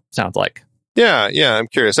of show sounds like. Yeah, I'm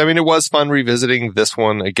curious. I mean, it was fun revisiting this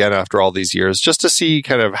one again after all these years, just to see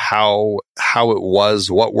kind of how it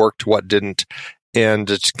was, what worked, what didn't, and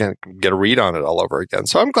just kind of get a read on it all over again.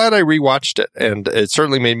 So I'm glad I rewatched it, and it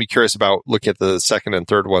certainly made me curious about looking at the second and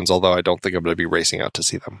third ones, although I don't think I'm going to be racing out to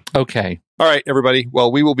see them. Okay. All right, everybody.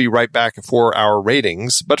 Well, we will be right back for our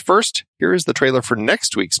ratings, but first, here is the trailer for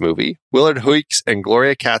next week's movie, Willard Huyck's and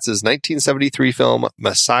Gloria Katz's 1973 film,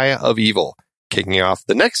 Messiah of Evil, kicking off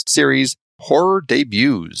the next series, Horror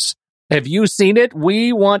Debuts. Have you seen it?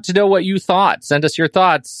 We want to know what you thought. Send us your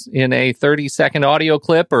thoughts in a 30-second audio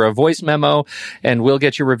clip or a voice memo, and we'll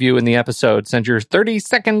get your review in the episode. Send your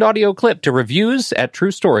 30-second audio clip to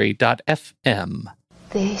reviews@truestory.fm.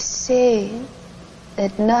 They say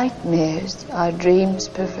that nightmares are dreams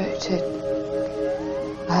perverted.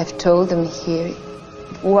 I've told them here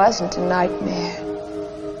it wasn't a nightmare,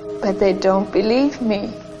 but they don't believe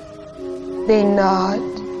me. They nod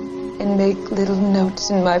and make little notes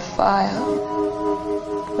in my file.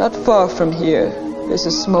 Not far from here, there's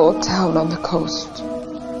a small town on the coast.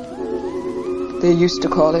 They used to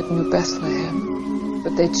call it New Bethlehem,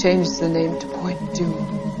 but they changed the name to Point Dune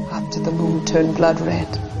after the moon turned blood red.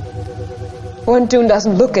 Point Dune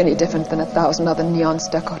doesn't look any different than 1,000 other neon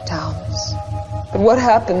stucco towns. But what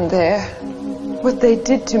happened there, what they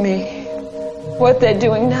did to me, what they're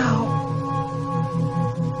doing now,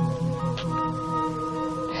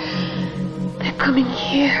 coming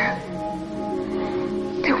here.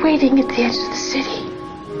 They're waiting at the edge of the city.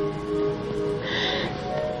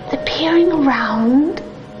 disappearing around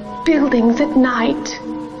buildings at night.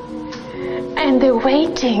 And they're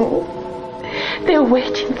waiting. They're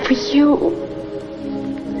waiting for you.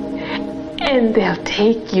 And they'll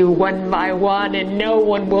take you one by one, and no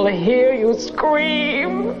one will hear you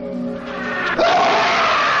scream.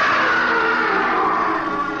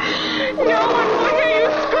 No one will hear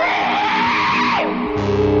you scream!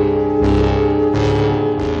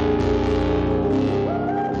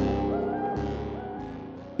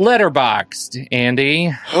 Letterboxd,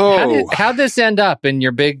 Andy. Oh. How'd this end up in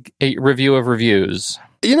your big review of reviews?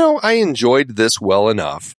 You know, I enjoyed this well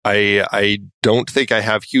enough. I don't think I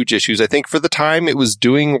have huge issues. I think for the time it was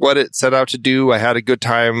doing what it set out to do. I had a good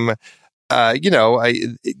time. I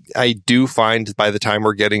do find by the time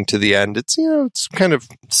we're getting to the end, it's kind of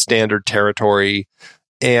standard territory.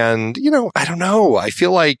 And, I don't know. I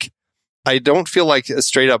don't feel like a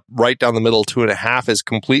straight up right down the middle 2.5 is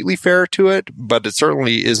completely fair to it, but it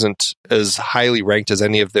certainly isn't as highly ranked as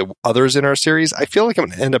any of the others in our series. I feel like I'm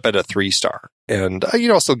going to end up at a 3-star, and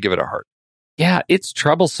I'll still give it a heart. Yeah, it's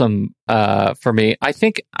troublesome for me. I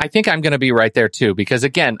think I'm going to be right there too, because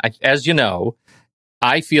again, as you know,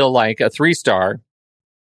 I feel like a 3-star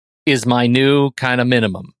is my new kind of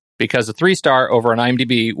minimum. Because a 3-star over an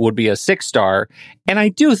IMDb would be a 6-star. And I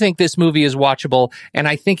do think this movie is watchable, and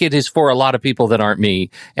I think it is for a lot of people that aren't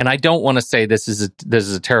me. And I don't want to say this is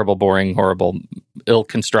a terrible, boring, horrible,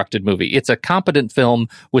 ill-constructed movie. It's a competent film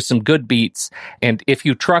with some good beats. And if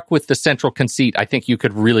you truck with the central conceit, I think you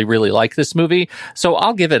could really, really like this movie. So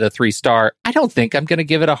I'll give it a 3-star. I don't think I'm going to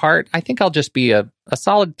give it a heart. I think I'll just be a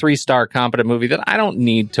solid 3-star competent movie that I don't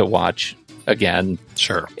need to watch again.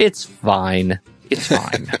 Sure. It's fine. It's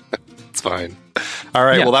fine. It's fine. All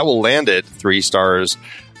right. Yeah. Well, that will land it 3 stars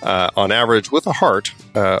on average with a heart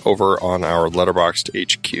over on our Letterboxd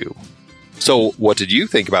HQ. So what did you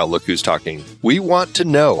think about Look Who's Talking? We want to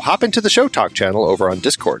know. Hop into the Show Talk channel over on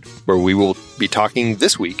Discord, where we will be talking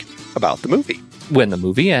this week about the movie. When the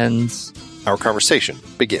movie ends, our conversation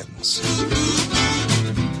begins.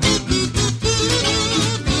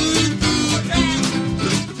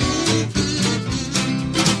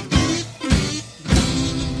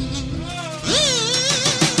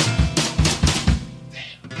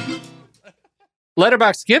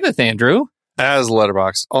 Letterboxd giveth, Andrew. As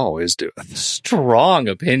Letterboxd always doeth. Strong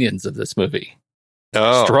opinions of this movie.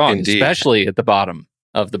 Oh, strong, indeed. Especially at the bottom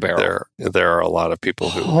of the barrel. There are a lot of people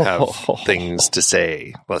who have things to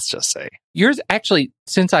say, let's just say. Yours, actually,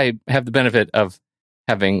 since I have the benefit of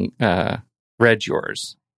having read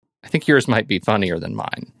yours, I think yours might be funnier than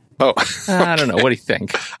mine. Oh. I don't know. What do you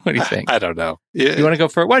think? What do you think? I don't know. You want to go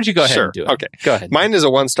for it? Why don't you go ahead and do it? Okay. Go ahead. Mine is a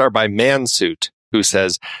 1-star by Mansuit, who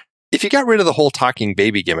says, if you got rid of the whole talking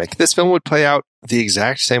baby gimmick, this film would play out the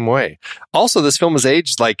exact same way. Also, this film is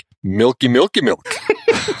aged like milky, milky milk.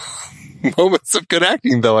 Moments of good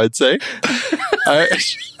acting, though, I'd say. What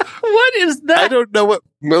is that? I don't know what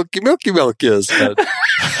milky, milky milk is. But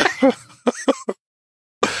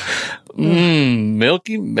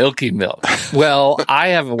Milky, milky milk. Well, I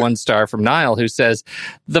have a 1-star from Niall who says,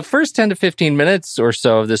 the first 10 to 15 minutes or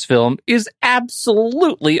so of this film is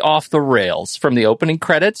absolutely off the rails. From the opening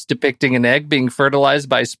credits depicting an egg being fertilized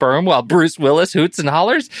by sperm while Bruce Willis hoots and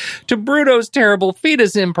hollers, to Bruno's terrible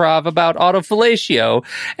fetus improv about autofellatio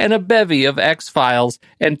and a bevy of X-Files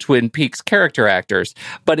and Twin Peaks character actors.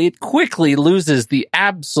 But it quickly loses the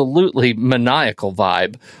absolutely maniacal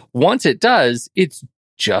vibe. Once it does, it's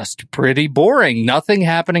just pretty boring. Nothing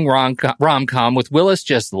happening rom-com with Willis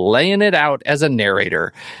just laying it out as a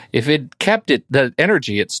narrator. If it kept the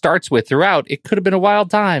energy it starts with throughout, it could have been a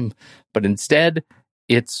wild time. But instead,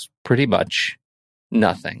 it's pretty much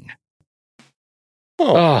nothing.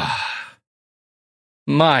 Oh,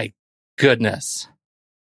 my goodness.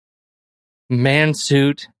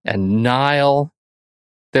 Mansuit and Niall.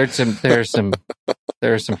 There's some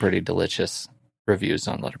pretty delicious reviews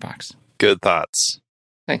on Letterboxd. Good thoughts.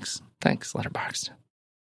 Thanks, Letterboxd.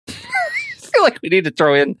 I feel like we need to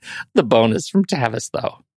throw in the bonus from Tavis,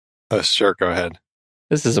 though. Sure, go ahead.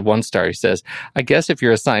 This is a 1-star. He says, I guess if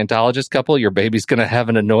you're a Scientologist couple, your baby's going to have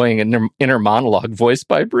an annoying inner monologue voiced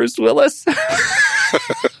by Bruce Willis.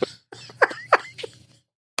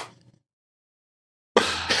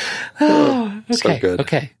 Okay. So good.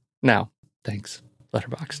 Okay. Now, thanks,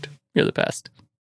 Letterboxd. You're the best.